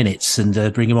 89 minutes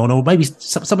and bring him on, or maybe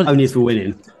someone. Only if we're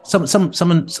winning.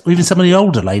 Someone, even somebody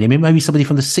older, lady. Maybe somebody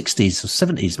from the 60s or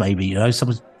 70s, maybe,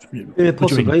 someone. Yeah,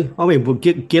 possibly.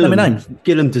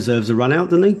 Gillam deserves a run out,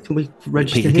 doesn't he? Can we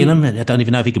register Peter Gillam? I don't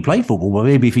even know if he can play football, but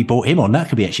maybe if he brought him on, that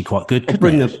could be actually quite good.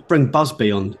 Bring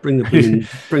Busby on. Bring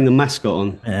the mascot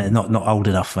on. Not old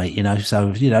enough, mate.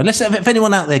 So let's if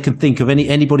anyone out there can think of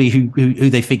anybody who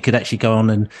they think could actually go on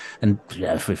and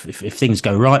if things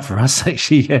go right for us,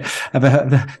 actually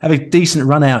have a decent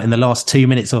run out in the last 2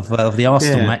 minutes of the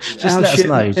Arsenal match. Just let us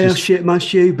know. How shit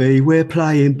must you be? We're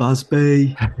playing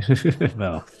Busby.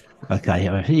 Well.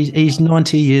 Okay, he's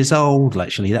 90 years old.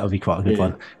 Actually, that would be quite a good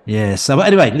one. Yeah. So, but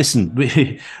anyway, listen.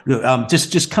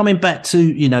 Just coming back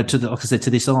to like I said, to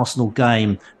this Arsenal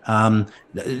game.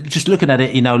 Just looking at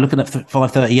it, looking at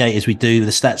 538 as we do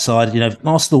the stat side.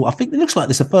 Arsenal. I think it looks like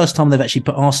this is the first time they've actually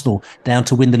put Arsenal down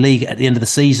to win the league at the end of the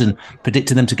season.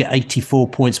 Predicting them to get 84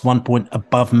 points, 1 point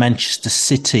above Manchester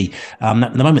City.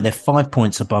 At the moment, they're 5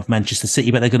 points above Manchester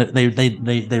City, but they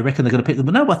reckon they're going to pick them.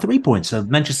 But no, by 3 points. So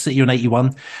Manchester City are on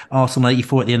 81. Arsenal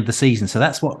 84 at the end of the season. So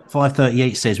that's what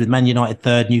 538 says, with Man United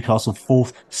 3rd, Newcastle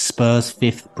 4th, Spurs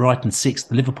 5th, Brighton 6th,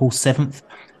 Liverpool 7th,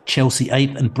 Chelsea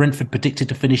 8th, and Brentford predicted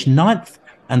to finish 9th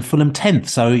and Fulham 10th.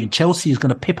 So Chelsea is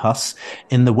going to pip us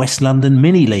in the West London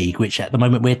Mini League, which at the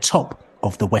moment we're top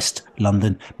of the West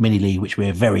London Mini League, which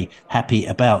we're very happy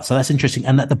about. So that's interesting.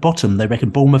 And at the bottom, they reckon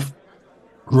Bournemouth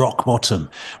rock bottom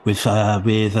with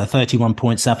 31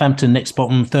 points. Southampton next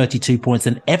bottom, 32 points.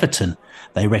 And Everton,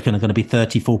 they reckon, are going to be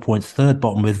 34 points, third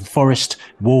bottom, with Forest,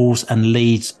 Wolves and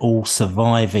Leeds all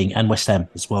surviving, and West Ham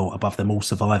as well above them, all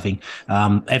surviving.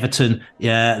 Everton,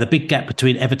 the big gap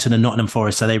between Everton and Nottingham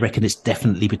Forest, so they reckon it's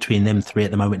definitely between them three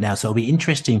at the moment now. So it'll be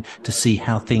interesting to see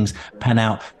how things pan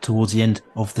out towards the end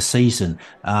of the season.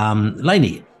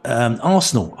 Laney,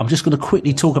 Arsenal. I'm just going to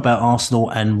quickly talk about Arsenal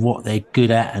and what they're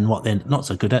good at and what they're not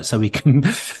so good at, so we can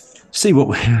see what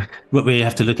we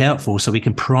have to look out for, so we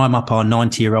can prime up our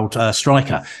 90-year-old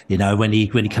striker, when he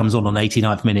comes on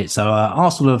 89th minute. So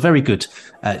Arsenal are very good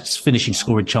at finishing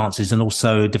scoring chances and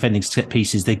also defending set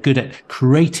pieces. They're good at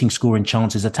creating scoring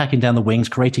chances, attacking down the wings,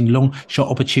 creating long shot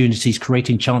opportunities,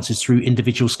 creating chances through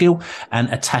individual skill, and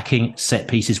attacking set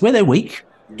pieces. Where they're weak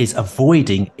is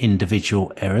avoiding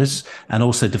individual errors and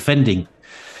also defending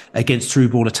against through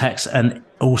ball attacks, and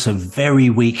also very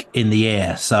weak in the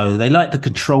air. So they like to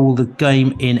control the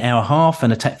game in our half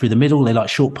and attack through the middle. They like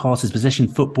short passes, possession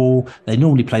football. They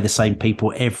normally play the same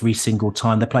people every single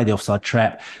time. They play the offside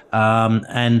trap,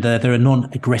 and they're a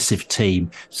non-aggressive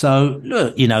team. So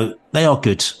look, they are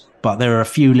good, but there are a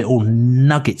few little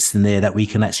nuggets in there that we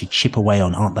can actually chip away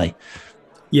on, aren't they?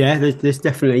 Yeah, there's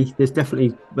definitely,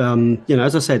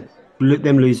 as I said,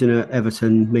 them losing at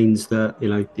Everton means that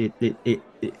it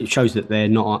shows that they're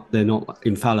not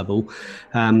infallible.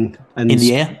 And in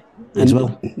the air as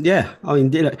well. Yeah, I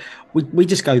mean, we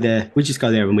just go there. We just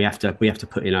go there, and we have to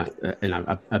put in a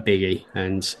biggie.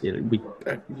 And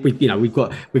we're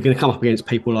going to come up against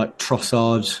people like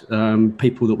Trossard,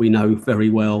 people that we know very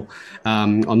well.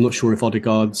 I'm not sure if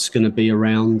Odegaard's going to be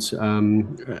around,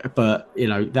 but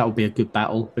that will be a good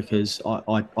battle, because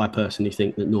I personally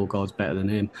think that Norgard's better than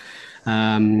him.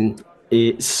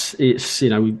 It's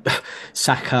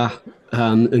Saka,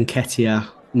 Nketiah,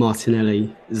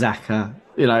 Martinelli, Xhaka.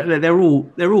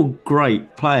 They're all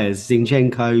great players.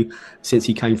 Zinchenko, since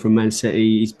he came from Man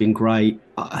City, he's been great.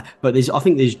 But I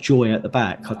think there's joy at the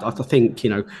back. I think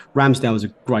Ramsdale is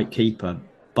a great keeper,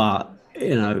 but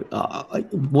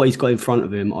what he's got in front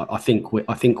of him, I think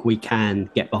we can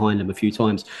get behind him a few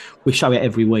times. We show it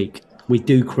every week. We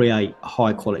do create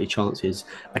high quality chances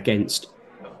against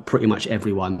pretty much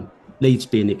everyone. Leeds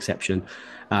being the exception,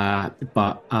 I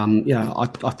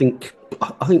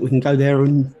think we can go there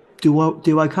and do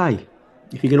okay.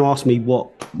 If you're going to ask me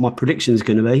what my prediction is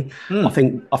going to be, I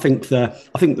think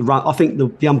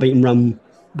the unbeaten run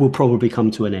will probably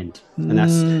come to an end, and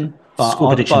that's. But score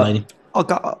prediction, lady. I'm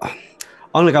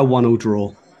going to go 1-1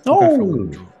 draw.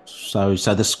 So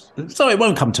it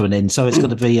won't come to an end. So it's going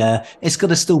to be it's going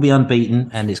to still be unbeaten,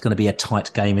 and it's going to be a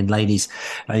tight game in ladies'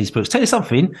 books. Tell you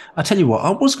something. I tell you what,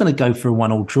 I was going to go for a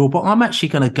 1-1 draw, but I'm actually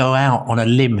going to go out on a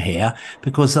limb here,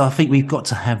 because I think we've got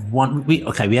to have one. We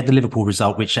had the Liverpool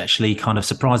result, which actually kind of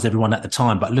surprised everyone at the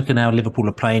time. But looking how Liverpool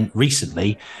are playing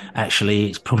recently,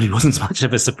 actually, it probably wasn't much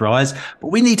of a surprise. But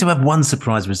we need to have one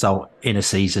surprise result in a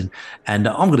season, and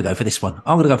I'm going to go for this one.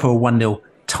 I'm going to go for a 1-0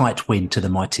 tight win to the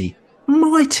mighty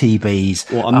Bees.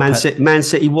 Well, Man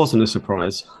City wasn't a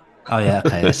surprise. Oh yeah,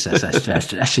 okay. That's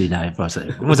actually no, it was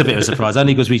a bit of a surprise.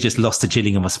 Only because we just lost to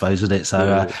Gillingham, I suppose, wasn't it?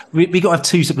 So we got to have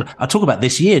two. I talk about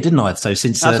this year, didn't I? So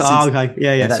since okay,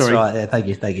 yeah, that's sorry. right. Yeah, thank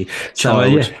you.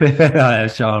 So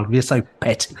Charles, we're so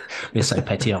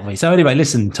petty, aren't we? So anyway,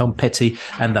 listen, Tom Petty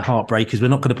and the Heartbreakers. We're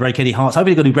not going to break any hearts.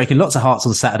 Hopefully, we're going to be breaking lots of hearts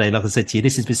on Saturday. Like I said to you,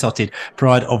 this is Besotted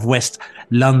Pride of West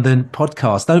London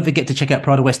podcast. Don't forget to check out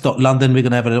prideofwest.london. We're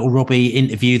going to have a little Robbie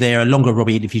interview there, a longer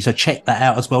Robbie interview. So check that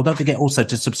out as well. Don't forget also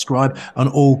to subscribe on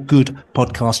all good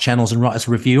podcast channels and write us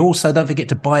a review. Also, don't forget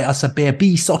to buy us a beer,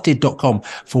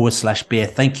 besotted.com/beer.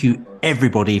 Thank you,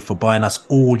 everybody, for buying us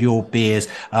all your beers.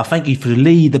 Thank you for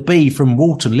Lee the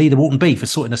Walton Bee, for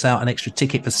sorting us out an extra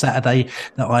ticket for Saturday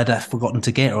that I'd forgotten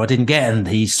to get, or I didn't get, and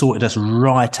he sorted us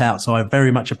right out. So I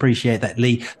very much appreciate that,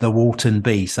 Lee the Walton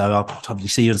Bee. So I'll probably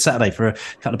see you on Saturday for a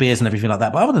couple of beers and everything like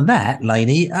that. But other than that,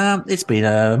 Laney, it's been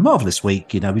a marvellous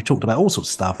week. We've talked about all sorts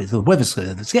of stuff. The weather's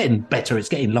it's getting better. It's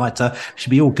getting lighter.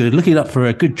 Should be all good. Looking up for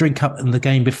a good drink up in the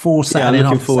game before Saturday. Yeah,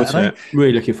 looking forward to it.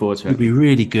 Really looking forward to it. It'll be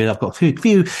really good. I've got a few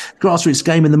grassroots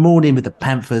game in the morning with the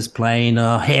Panthers playing. The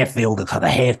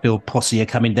Harefield posse are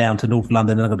coming down to North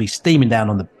London, and I'm going to be steaming down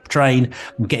on the train.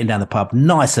 I'm getting down the pub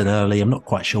nice and early. I'm not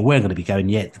quite sure where I'm going to be going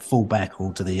yet, the full back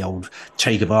or to the old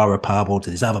Che Guevara pub or to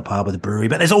this other pub or the brewery,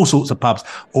 but there's all sorts of pubs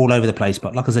all over the place.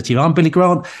 But like I said to you, I'm Billy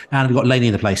Grant, and we've got Laney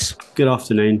in the place. Good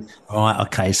afternoon. All right,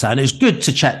 okay, so and it was good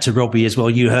to chat to Robbie as well.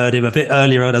 You heard him a bit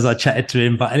earlier on as I chatted to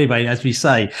him, but anyway, as we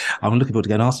say, I'm looking forward to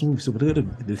going Arsenal.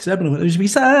 As we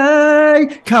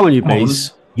say, come on, you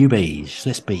bees. You bees,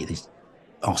 let's beat this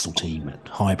Arsenal team at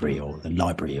Highbury or the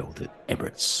Library or the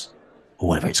Emirates or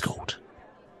whatever it's called.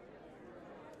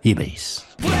 You bees.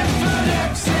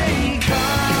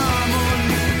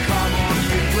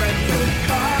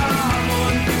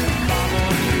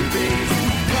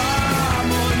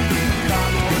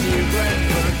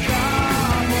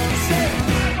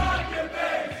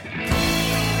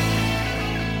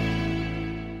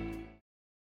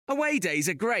 Away days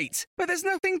are great, but there's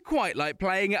nothing quite like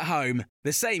playing at home.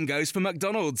 The same goes for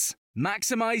McDonald's.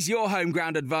 Maximise your home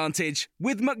ground advantage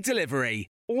with McDelivery.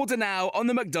 Order now on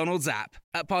the McDonald's app.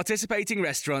 At participating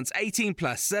restaurants, 18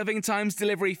 plus serving times,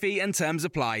 delivery fee and terms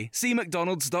apply. See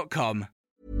mcdonalds.com.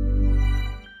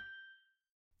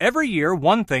 Every year,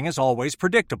 one thing is always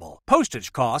predictable.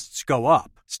 Postage costs go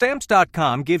up.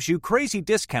 Stamps.com gives you crazy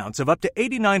discounts of up to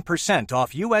 89%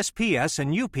 off USPS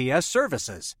and UPS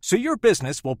services, so your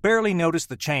business will barely notice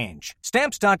the change.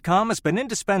 Stamps.com has been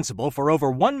indispensable for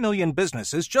over 1 million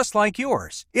businesses just like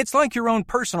yours. It's like your own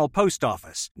personal post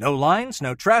office. No lines,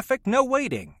 no traffic, no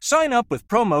waiting. Sign up with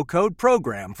promo code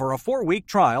PROGRAM for a 4-week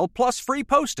trial plus free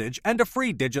postage and a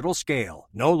free digital scale.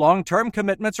 No long-term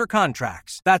commitments or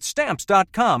contracts. That's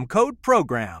Stamps.com, code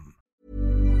PROGRAM.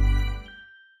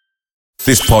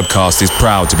 This podcast is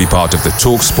proud to be part of the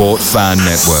TalkSport Fan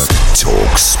Network.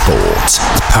 TalkSport.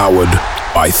 Powered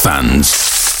by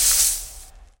fans.